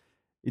 months because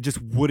it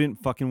just wouldn't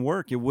fucking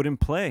work. It wouldn't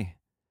play.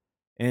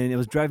 And it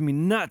was driving me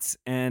nuts,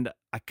 and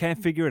I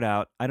can't figure it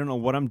out. I don't know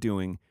what I'm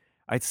doing.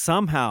 I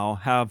somehow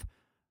have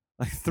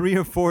like 3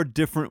 or 4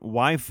 different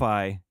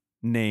Wi-Fi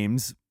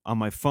names on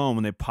my phone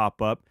when they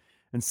pop up,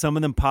 and some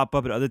of them pop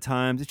up at other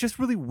times. It's just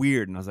really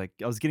weird, and I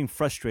was getting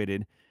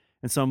frustrated,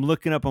 and so I'm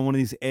looking up on one of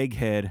these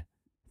egghead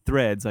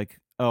threads, like,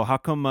 oh, how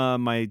come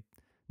my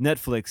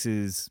Netflix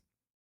is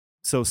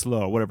so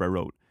slow, or whatever I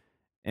wrote,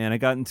 and I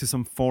got into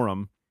some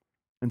forum,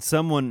 and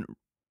someone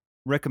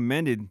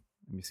recommended.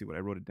 Let me see what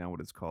I wrote it down.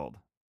 What it's called.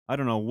 I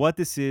don't know what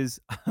this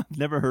is. I've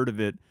never heard of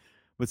it.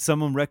 But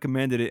someone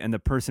recommended it, and the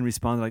person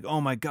responded like,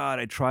 oh my God,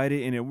 I tried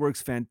it, and it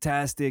works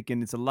fantastic,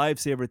 and it's a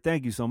lifesaver.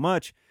 Thank you so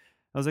much.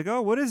 I was like,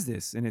 oh, what is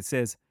this? And it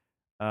says,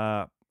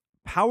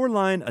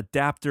 Powerline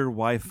Adapter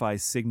Wi-Fi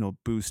Signal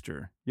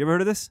Booster. You ever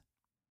heard of this?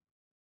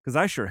 Because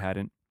I sure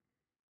hadn't.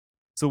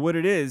 So what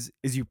it is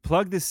you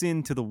plug this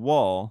into the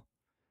wall,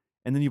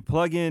 and then you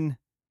plug in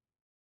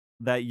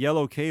that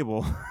yellow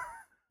cable.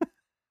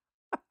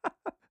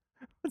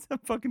 What's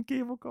that fucking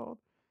cable called?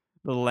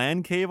 The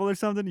LAN cable or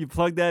something. You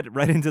plug that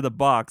right into the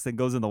box that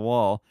goes in the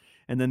wall,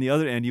 and then the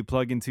other end you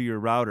plug into your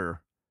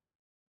router.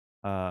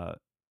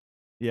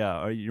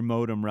 Yeah, or your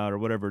modem router,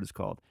 whatever it's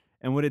called.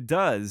 And what it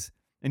does,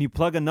 and you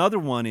plug another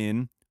one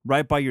in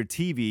right by your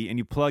TV, and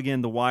you plug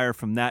in the wire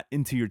from that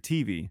into your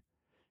TV.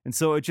 And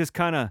so it just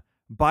kind of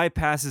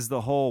bypasses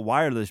the whole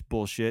wireless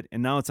bullshit,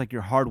 and now it's like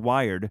you're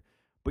hardwired,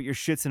 but your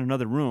shit's in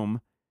another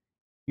room.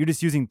 You're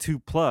just using 2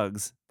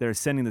 plugs that are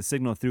sending the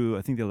signal through,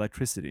 I think, the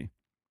electricity.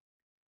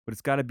 But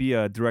it's got to be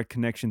a direct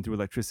connection through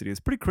electricity. It's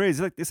pretty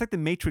crazy. It's like the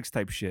Matrix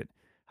type shit.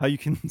 How you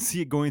can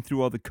see it going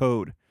through all the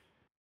code.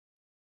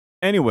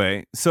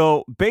 Anyway,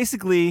 so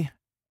basically,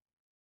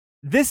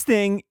 this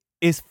thing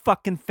is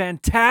fucking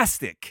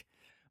fantastic.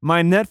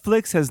 My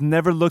Netflix has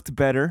never looked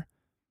better.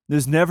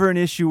 There's never an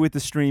issue with the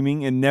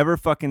streaming. It never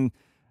fucking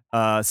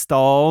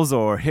stalls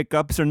or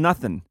hiccups or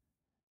nothing.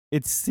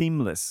 It's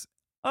seamless.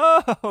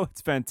 Oh,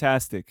 it's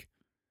fantastic.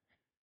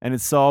 And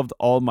it solved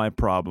all my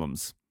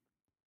problems.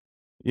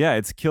 Yeah,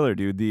 it's killer,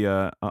 dude.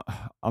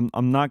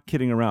 I'm not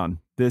kidding around.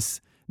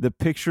 The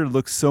picture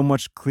looks so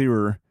much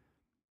clearer,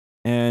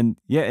 and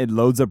yeah, it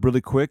loads up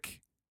really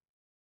quick.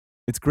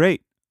 It's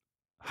great.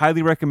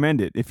 Highly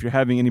recommend it if you're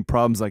having any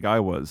problems like I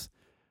was.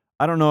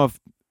 I don't know if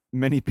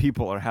many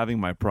people are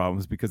having my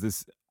problems because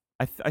it's.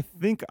 I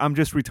think I'm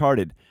just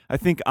retarded. I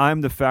think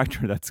I'm the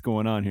factor that's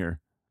going on here.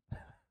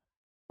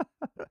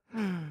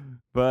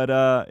 But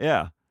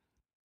yeah.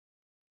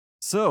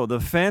 So the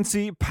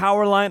fancy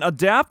Powerline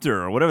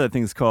adapter, or whatever that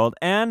thing's called,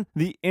 and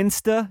the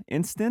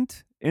Instapot?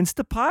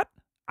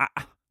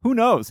 Who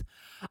knows?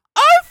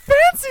 I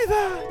fancy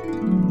that!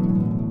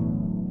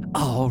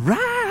 All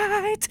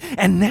right,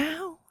 and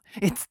now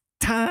it's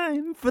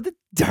time for the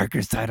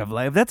darker side of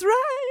life. That's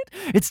right.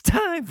 It's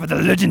time for the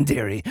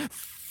legendary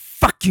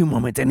fuck you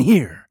moment, and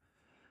here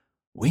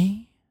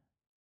we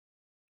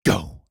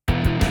go. Fuck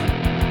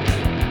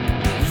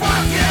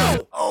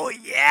you! Oh,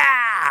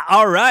 yeah!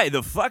 All right,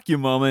 the fuck you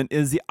moment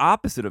is the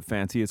opposite of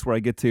fancy. It's where I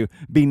get to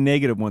be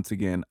negative once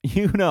again.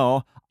 You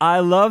know, I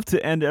love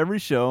to end every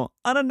show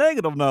on a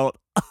negative note.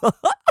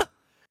 All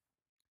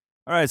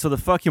All right, so the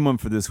fuck you month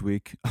for this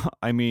week.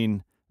 I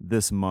mean,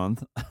 this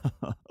month.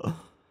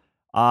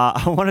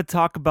 I want to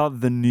talk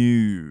about the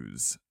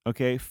news.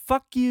 Okay,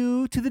 fuck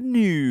you to the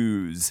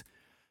news.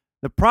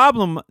 The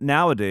problem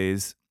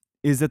nowadays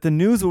is that the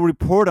news will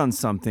report on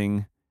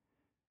something.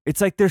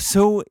 It's like they're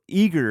so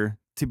eager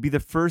to be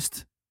the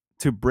first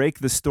to break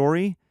the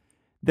story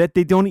that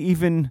they don't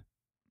even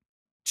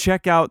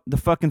check out the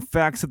fucking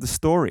facts of the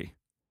story.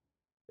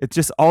 It's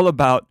just all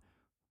about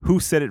who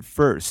said it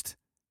first,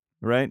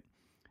 right?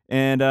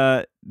 And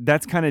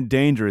that's kind of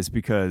dangerous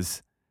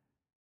because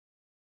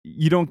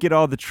you don't get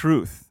all the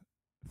truth.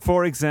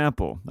 For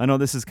example, I know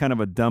this is kind of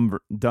a dumb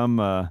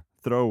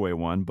throwaway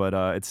one, but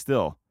it's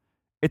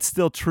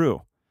still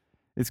true.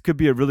 This could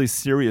be a really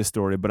serious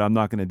story, but I'm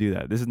not going to do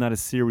that. This is not a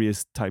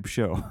serious type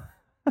show.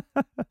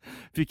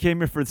 If you came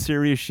here for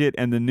serious shit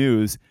and the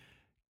news,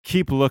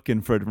 keep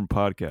looking for a different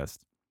podcast.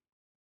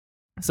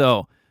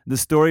 So the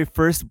story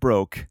first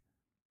broke,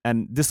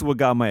 and this is what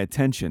got my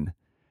attention,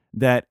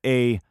 that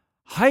a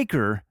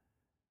hiker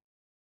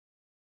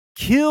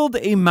killed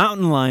a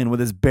mountain lion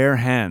with his bare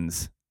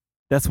hands.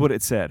 That's what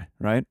it said,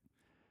 right?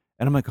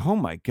 And I'm like, oh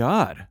my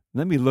God,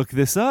 let me look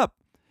this up.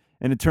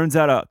 And it turns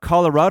out a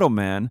Colorado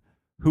man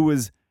who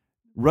was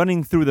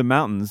running through the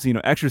mountains,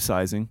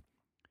 exercising,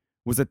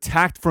 was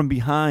attacked from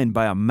behind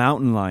by a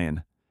mountain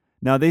lion.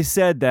 Now, they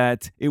said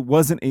that it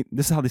wasn't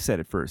this is how they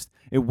said it first.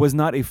 It was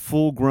not a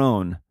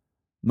full-grown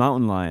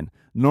mountain lion.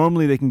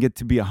 Normally, they can get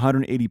to be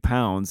 180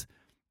 pounds.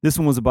 This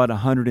one was about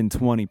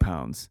 120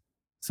 pounds.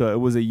 So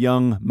it was a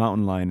young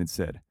mountain lion, it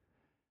said.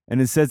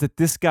 And it says that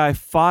this guy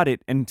fought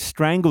it and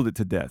strangled it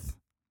to death.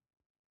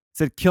 It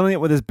said killing it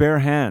with his bare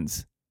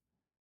hands.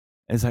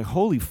 And it's like,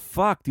 holy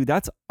fuck, dude,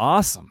 that's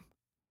awesome.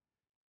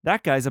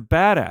 That guy's a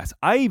badass.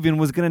 I even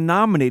was going to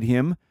nominate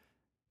him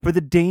for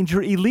the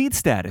Danger Elite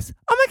status.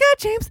 Oh my God,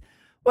 James,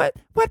 what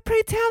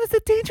pray tell is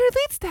the Danger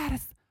Elite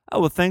status?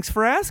 Oh, well, thanks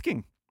for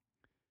asking.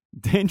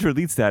 Danger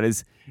Elite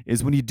status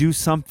is when you do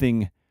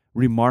something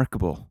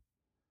remarkable,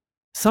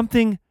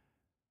 something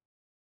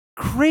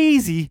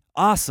crazy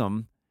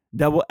awesome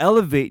that will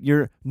elevate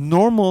your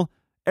normal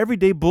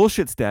everyday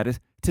bullshit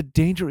status to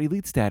Danger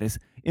Elite status,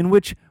 in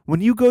which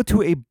when you go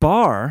to a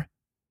bar,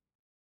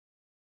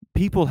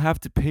 people have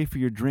to pay for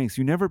your drinks.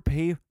 You never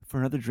pay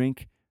for another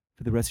drink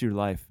for the rest of your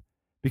life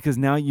because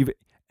now you've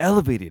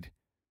elevated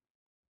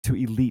to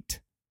elite,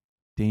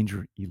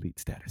 Danger Elite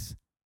status.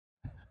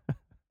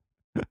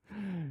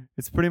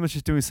 It's pretty much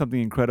just doing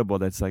something incredible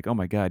that's like, oh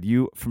my God,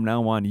 from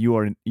now on, you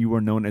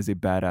are known as a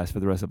badass for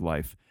the rest of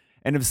life.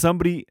 And if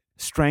somebody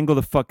strangled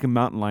a fucking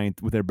mountain lion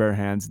with their bare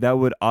hands, that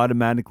would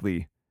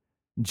automatically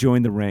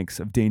join the ranks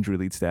of Danger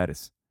Elite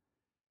status.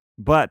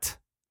 But,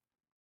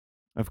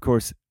 of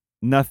course,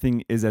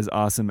 nothing is as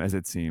awesome as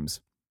it seems.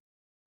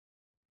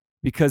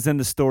 Because then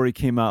the story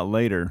came out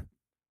later,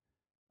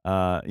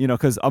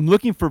 because I'm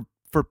looking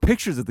for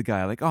pictures of the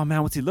guy. Like, oh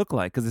man, what's he look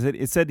like? Because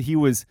it said he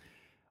was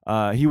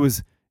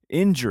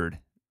injured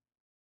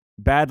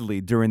badly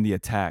during the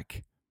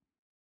attack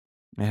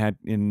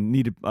and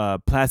needed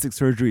plastic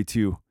surgery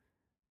to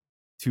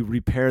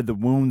repair the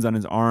wounds on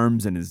his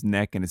arms and his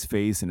neck and his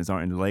face and his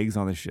arm and legs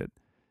and all this shit.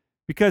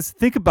 Because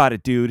think about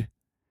it, dude.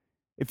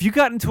 If you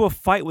got into a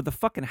fight with a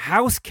fucking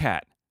house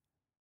cat,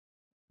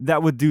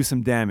 that would do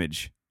some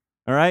damage.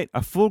 All right?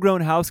 A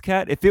full-grown house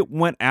cat, if it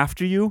went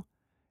after you,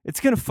 it's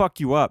going to fuck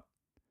you up.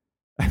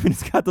 I mean,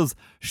 it's got those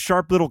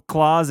sharp little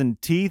claws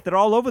and teeth that are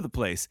all over the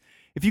place.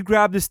 If you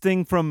grab this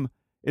thing from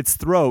its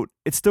throat,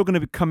 it's still going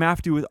to come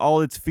after you with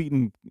all its feet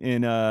and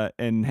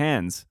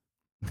hands.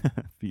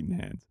 Feet and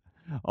hands.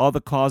 All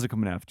the claws are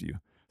coming after you.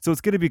 So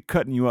it's going to be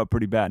cutting you up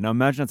pretty bad. Now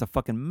imagine that's a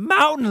fucking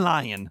mountain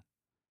lion.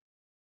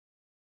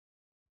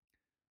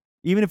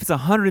 Even if it's a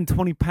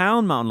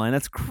 120-pound mountain lion,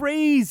 that's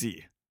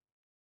crazy.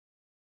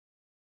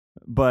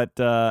 But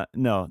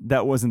no,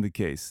 that wasn't the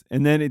case.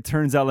 And then it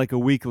turns out like a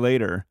week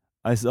later,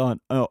 I saw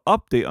an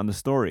update on the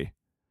story.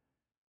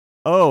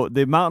 Oh,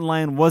 the mountain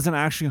lion wasn't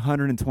actually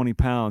 120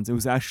 pounds. It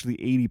was actually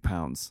 80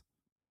 pounds.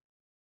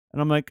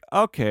 And I'm like,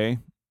 okay,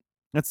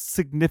 that's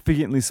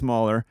significantly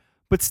smaller,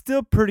 but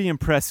still pretty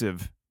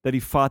impressive that he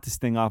fought this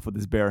thing off with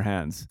his bare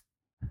hands.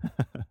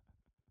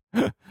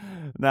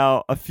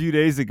 Now, a few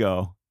days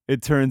ago,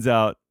 it turns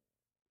out,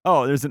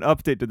 there's an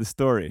update to the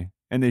story.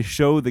 And they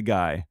show the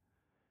guy.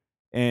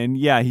 And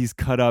yeah, he's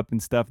cut up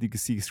and stuff. You can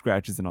see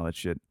scratches and all that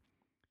shit.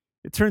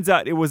 It turns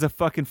out it was a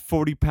fucking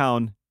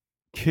 40-pound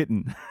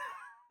kitten.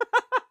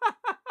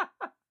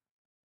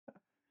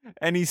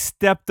 And he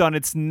stepped on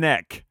its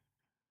neck.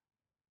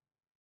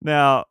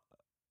 Now,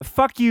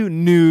 fuck you,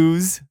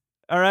 news.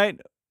 All right?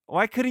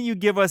 Why couldn't you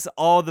give us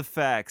all the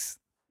facts?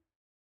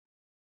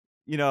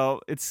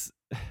 It's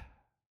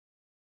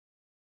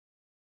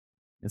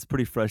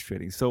pretty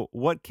frustrating. So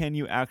what can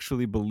you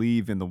actually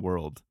believe in the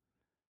world?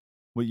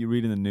 What you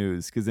read in the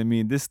news? Because, I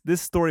mean, this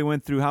story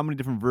went through how many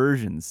different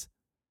versions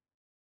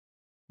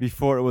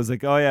before it was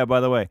like, oh, yeah, by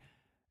the way.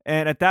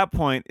 And at that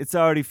point, it's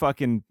already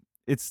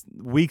it's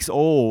weeks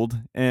old,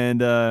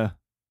 and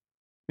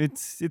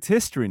it's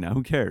history now.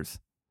 Who cares?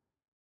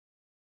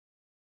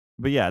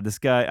 But yeah, this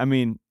guy, I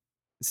mean,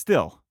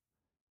 still,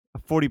 a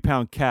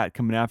 40-pound cat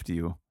coming after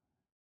you.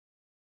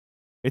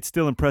 It's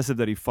still impressive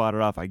that he fought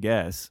it off, I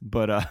guess.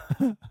 But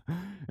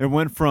it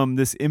went from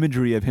this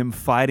imagery of him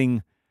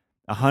fighting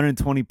a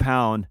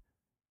 120-pound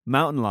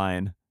mountain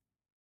lion,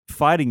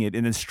 fighting it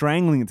and then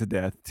strangling it to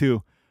death,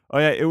 to, oh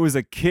yeah, it was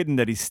a kitten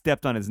that he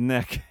stepped on his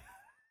neck.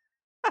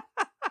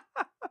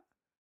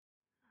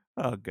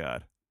 Oh,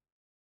 God.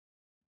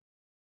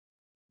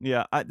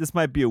 Yeah, this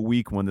might be a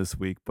weak one this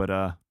week,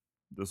 but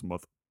this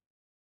month.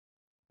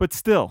 But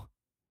still,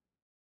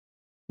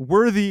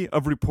 worthy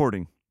of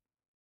reporting.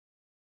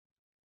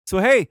 So,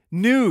 hey,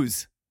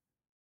 news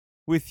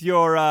with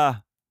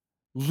your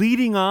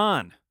leading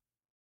on.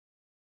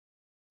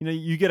 You know,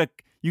 you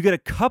get a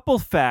couple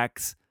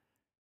facts.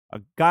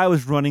 A guy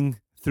was running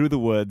through the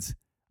woods.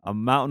 A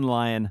mountain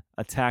lion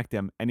attacked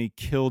him, and he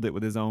killed it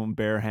with his own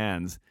bare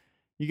hands.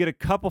 You get a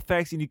couple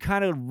facts, and you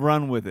kind of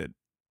run with it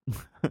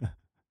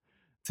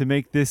to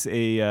make this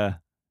a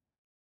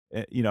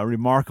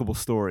remarkable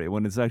story.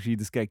 When it's actually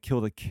this guy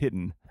killed a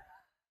kitten.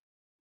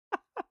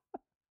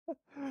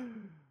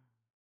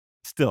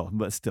 Still,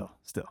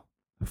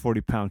 a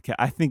 40-pound cat.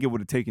 I think it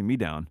would have taken me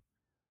down.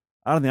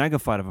 I don't think I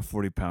could fight off a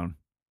 40-pound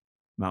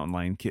mountain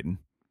lion kitten.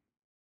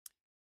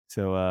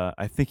 So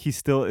I think he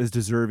still is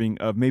deserving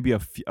of maybe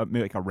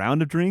maybe like a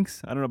round of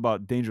drinks. I don't know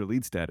about danger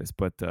lead status,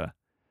 but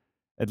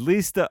at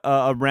least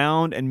a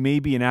round and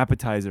maybe an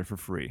appetizer for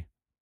free.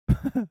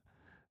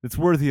 It's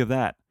worthy of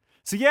that.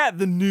 So yeah,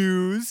 the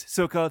news,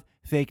 so-called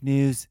fake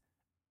news.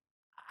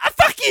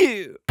 Fuck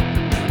you!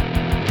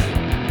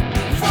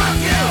 Fuck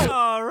you!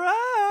 All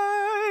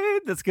right,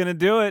 that's gonna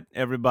do it,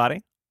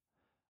 everybody.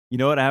 You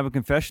know what? I have a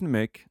confession to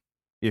make.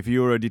 If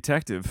you are a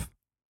detective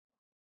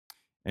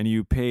and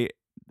you pay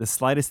the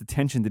slightest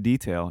attention to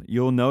detail,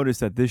 you'll notice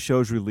that this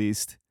show's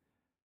released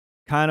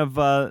kind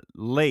of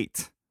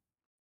late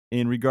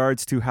in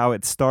regards to how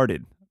it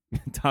started.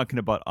 Talking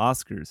about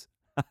Oscars.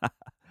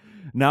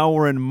 Now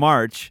we're in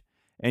March,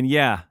 and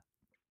yeah,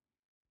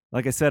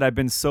 like I said, I've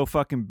been so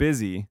fucking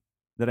busy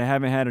that I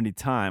haven't had any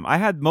time. I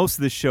had most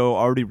of this show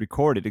already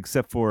recorded,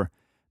 except for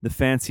the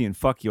fancy and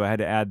fuck you. I had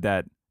to add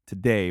that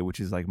today, which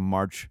is like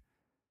March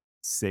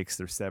 6th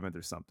or 7th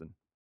or something.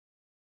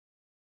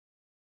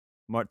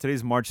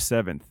 Today's March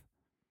 7th.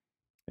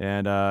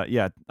 And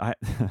yeah,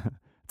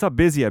 that's how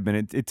busy I've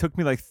been. It took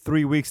me like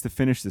 3 weeks to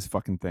finish this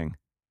fucking thing.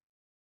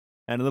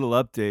 And a little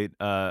update.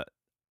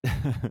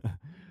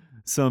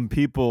 Some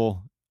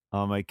people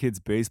on my kids'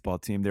 baseball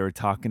team, they were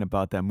talking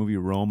about that movie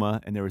Roma,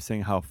 and they were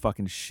saying how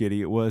fucking shitty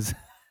it was.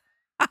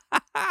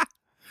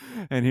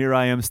 And here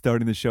I am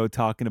starting the show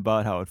talking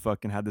about how it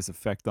fucking had this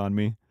effect on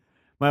me.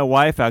 My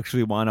wife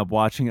actually wound up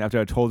watching it after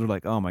I told her,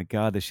 like, oh my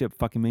God, this shit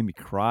fucking made me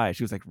cry.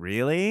 She was like,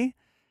 really?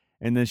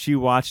 And then she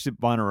watched it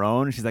on her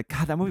own, and she's like,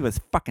 God, that movie was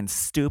fucking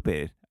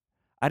stupid.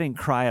 I didn't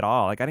cry at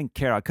all. Like, I didn't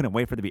care. I couldn't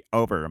wait for it to be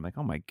over. I'm like,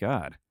 oh my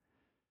God.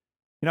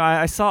 You know,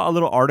 I saw a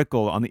little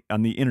article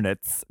on the internet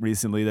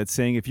recently that's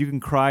saying if you can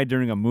cry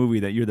during a movie,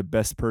 that you're the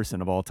best person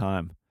of all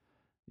time.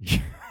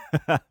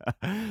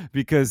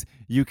 Because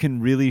you can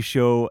really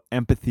show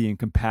empathy and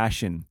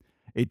compassion,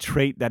 a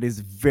trait that is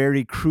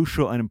very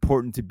crucial and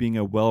important to being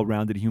a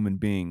well-rounded human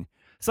being.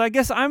 So I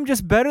guess I'm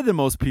just better than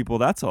most people,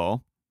 that's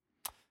all.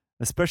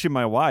 Especially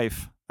my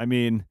wife. I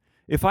mean,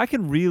 if I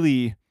can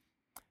really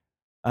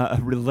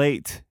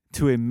relate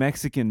to a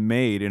Mexican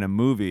maid in a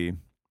movie,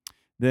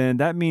 then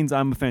that means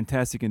I'm a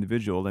fantastic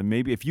individual. And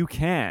maybe if you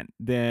can't,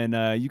 then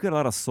you got a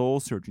lot of soul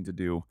searching to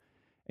do.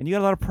 And you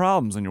got a lot of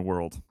problems in your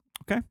world.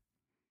 Okay?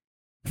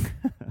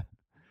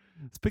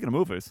 Speaking of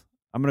movies,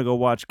 I'm going to go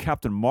watch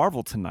Captain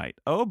Marvel tonight.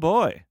 Oh,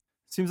 boy.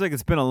 Seems like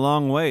it's been a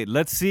long wait.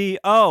 Let's see.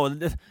 Oh,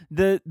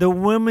 the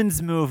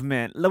women's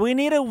movement. We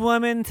need a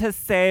woman to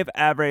save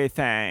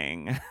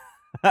everything.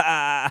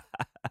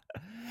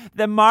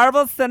 The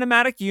Marvel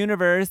Cinematic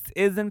Universe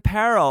is in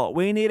peril.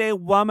 We need a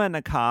woman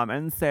to come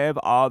and save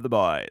all the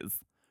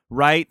boys.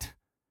 Right?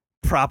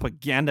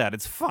 Propaganda at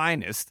its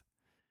finest.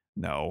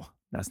 No,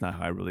 that's not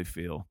how I really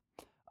feel.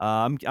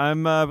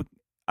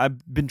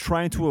 I've been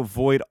trying to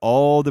avoid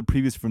all the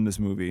previews from this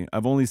movie.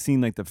 I've only seen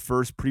like the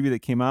first preview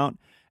that came out,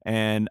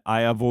 and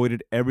I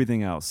avoided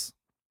everything else.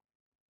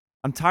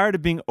 I'm tired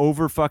of being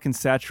over fucking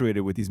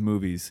saturated with these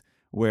movies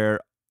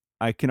where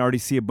I can already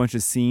see a bunch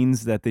of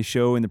scenes that they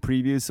show in the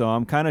preview, so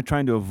I'm kind of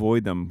trying to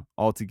avoid them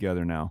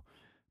altogether now.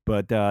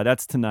 But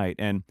that's tonight.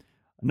 And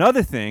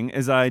another thing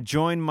is I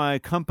joined my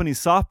company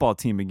softball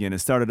team again. It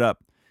started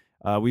up.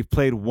 We've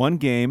played one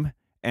game,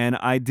 and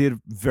I did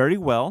very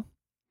well.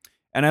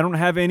 And I don't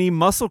have any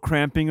muscle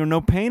cramping or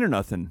no pain or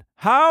nothing.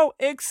 How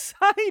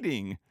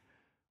exciting!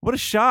 What a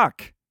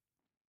shock.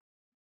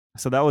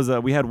 So that was,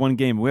 we had one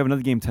game. We have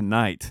another game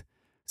tonight.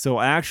 So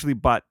I actually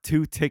bought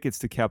 2 tickets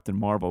to Captain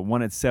Marvel,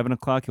 one at 7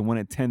 o'clock and one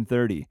at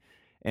 10:30.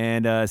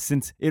 And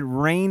since it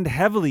rained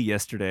heavily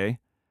yesterday,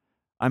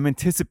 I'm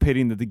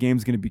anticipating that the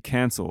game's going to be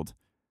canceled.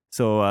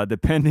 So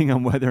depending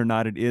on whether or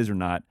not it is or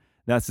not,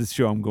 that's the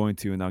show I'm going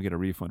to, and I'll get a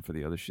refund for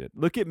the other shit.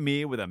 Look at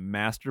me with a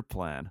master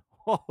plan.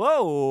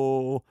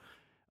 Whoa!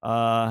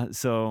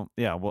 So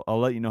yeah, well, I'll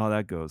let you know how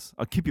that goes.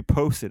 I'll keep you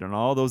posted on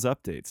all those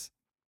updates.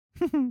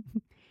 And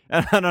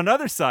on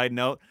another side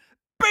note,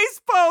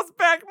 baseball's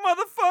back,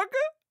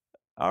 motherfucker.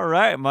 All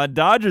right, my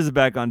Dodgers are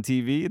back on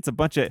TV. It's a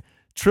bunch of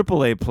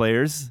AAA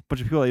players, a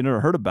bunch of people I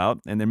never heard about,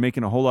 and they're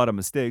making a whole lot of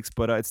mistakes,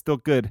 but it's still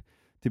good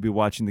to be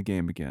watching the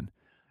game again.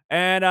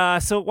 And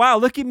so, wow,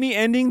 look at me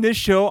ending this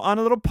show on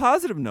a little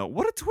positive note.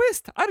 What a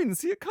twist. I didn't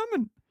see it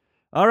coming.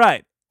 All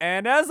right,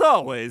 and as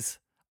always,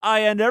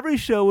 I end every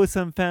show with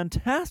some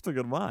fantastic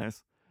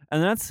advice,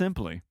 and that's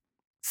simply,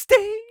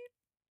 stay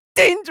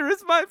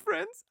dangerous, my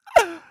friends.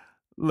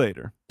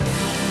 Later. You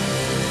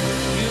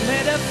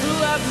made a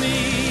fool of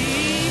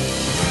me,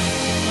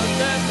 but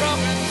the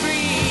broken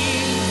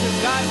dreams have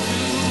got to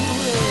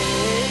end.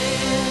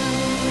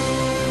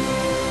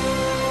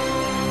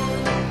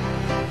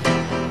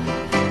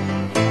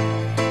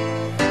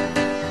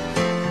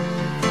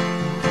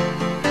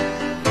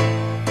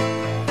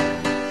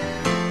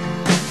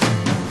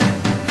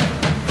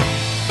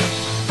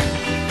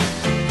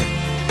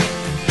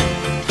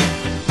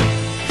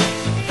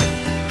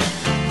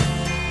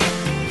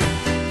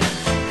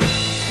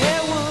 Hey,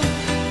 woman,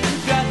 you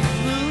got the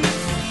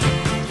blues,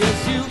 'cause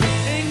you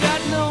ain't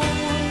got no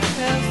one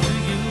else to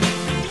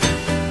use.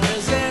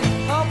 There's an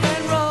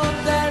open road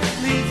that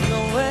leads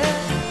nowhere,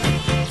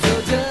 so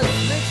just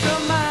make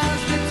some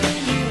miles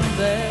between you and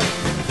there.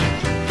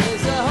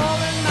 There's a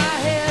hole in my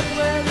head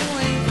where the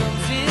rain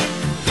comes in.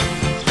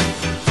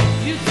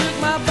 You took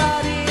my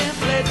body and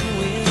played to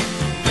win.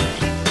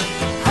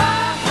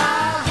 Hi,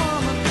 hi,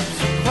 woman,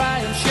 so cry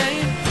and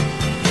shame,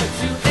 but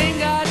you ain't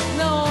got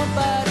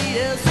nobody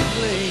else to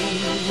blame.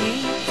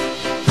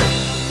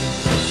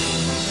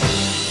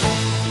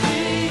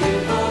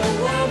 Evil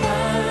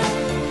woman,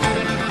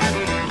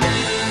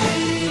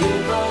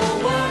 evil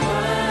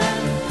woman,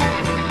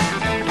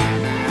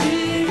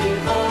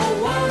 evil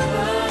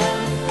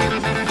woman,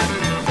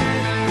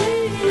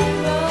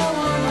 evil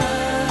woman.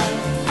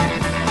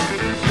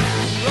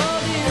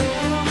 Rode in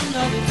from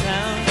another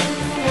town,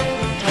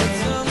 had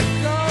some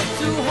gold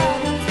too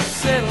hot to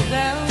settle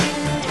down.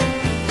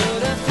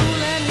 But a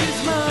fool and his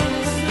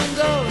money soon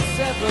go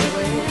separate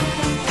ways.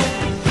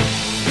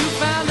 You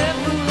found that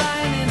blue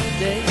line in the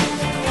day.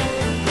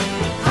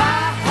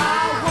 Hi,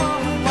 hi,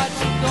 woman, what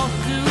you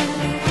gonna do?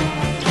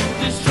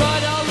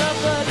 Destroyed all the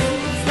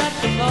virtues that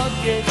the Lord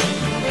gave you.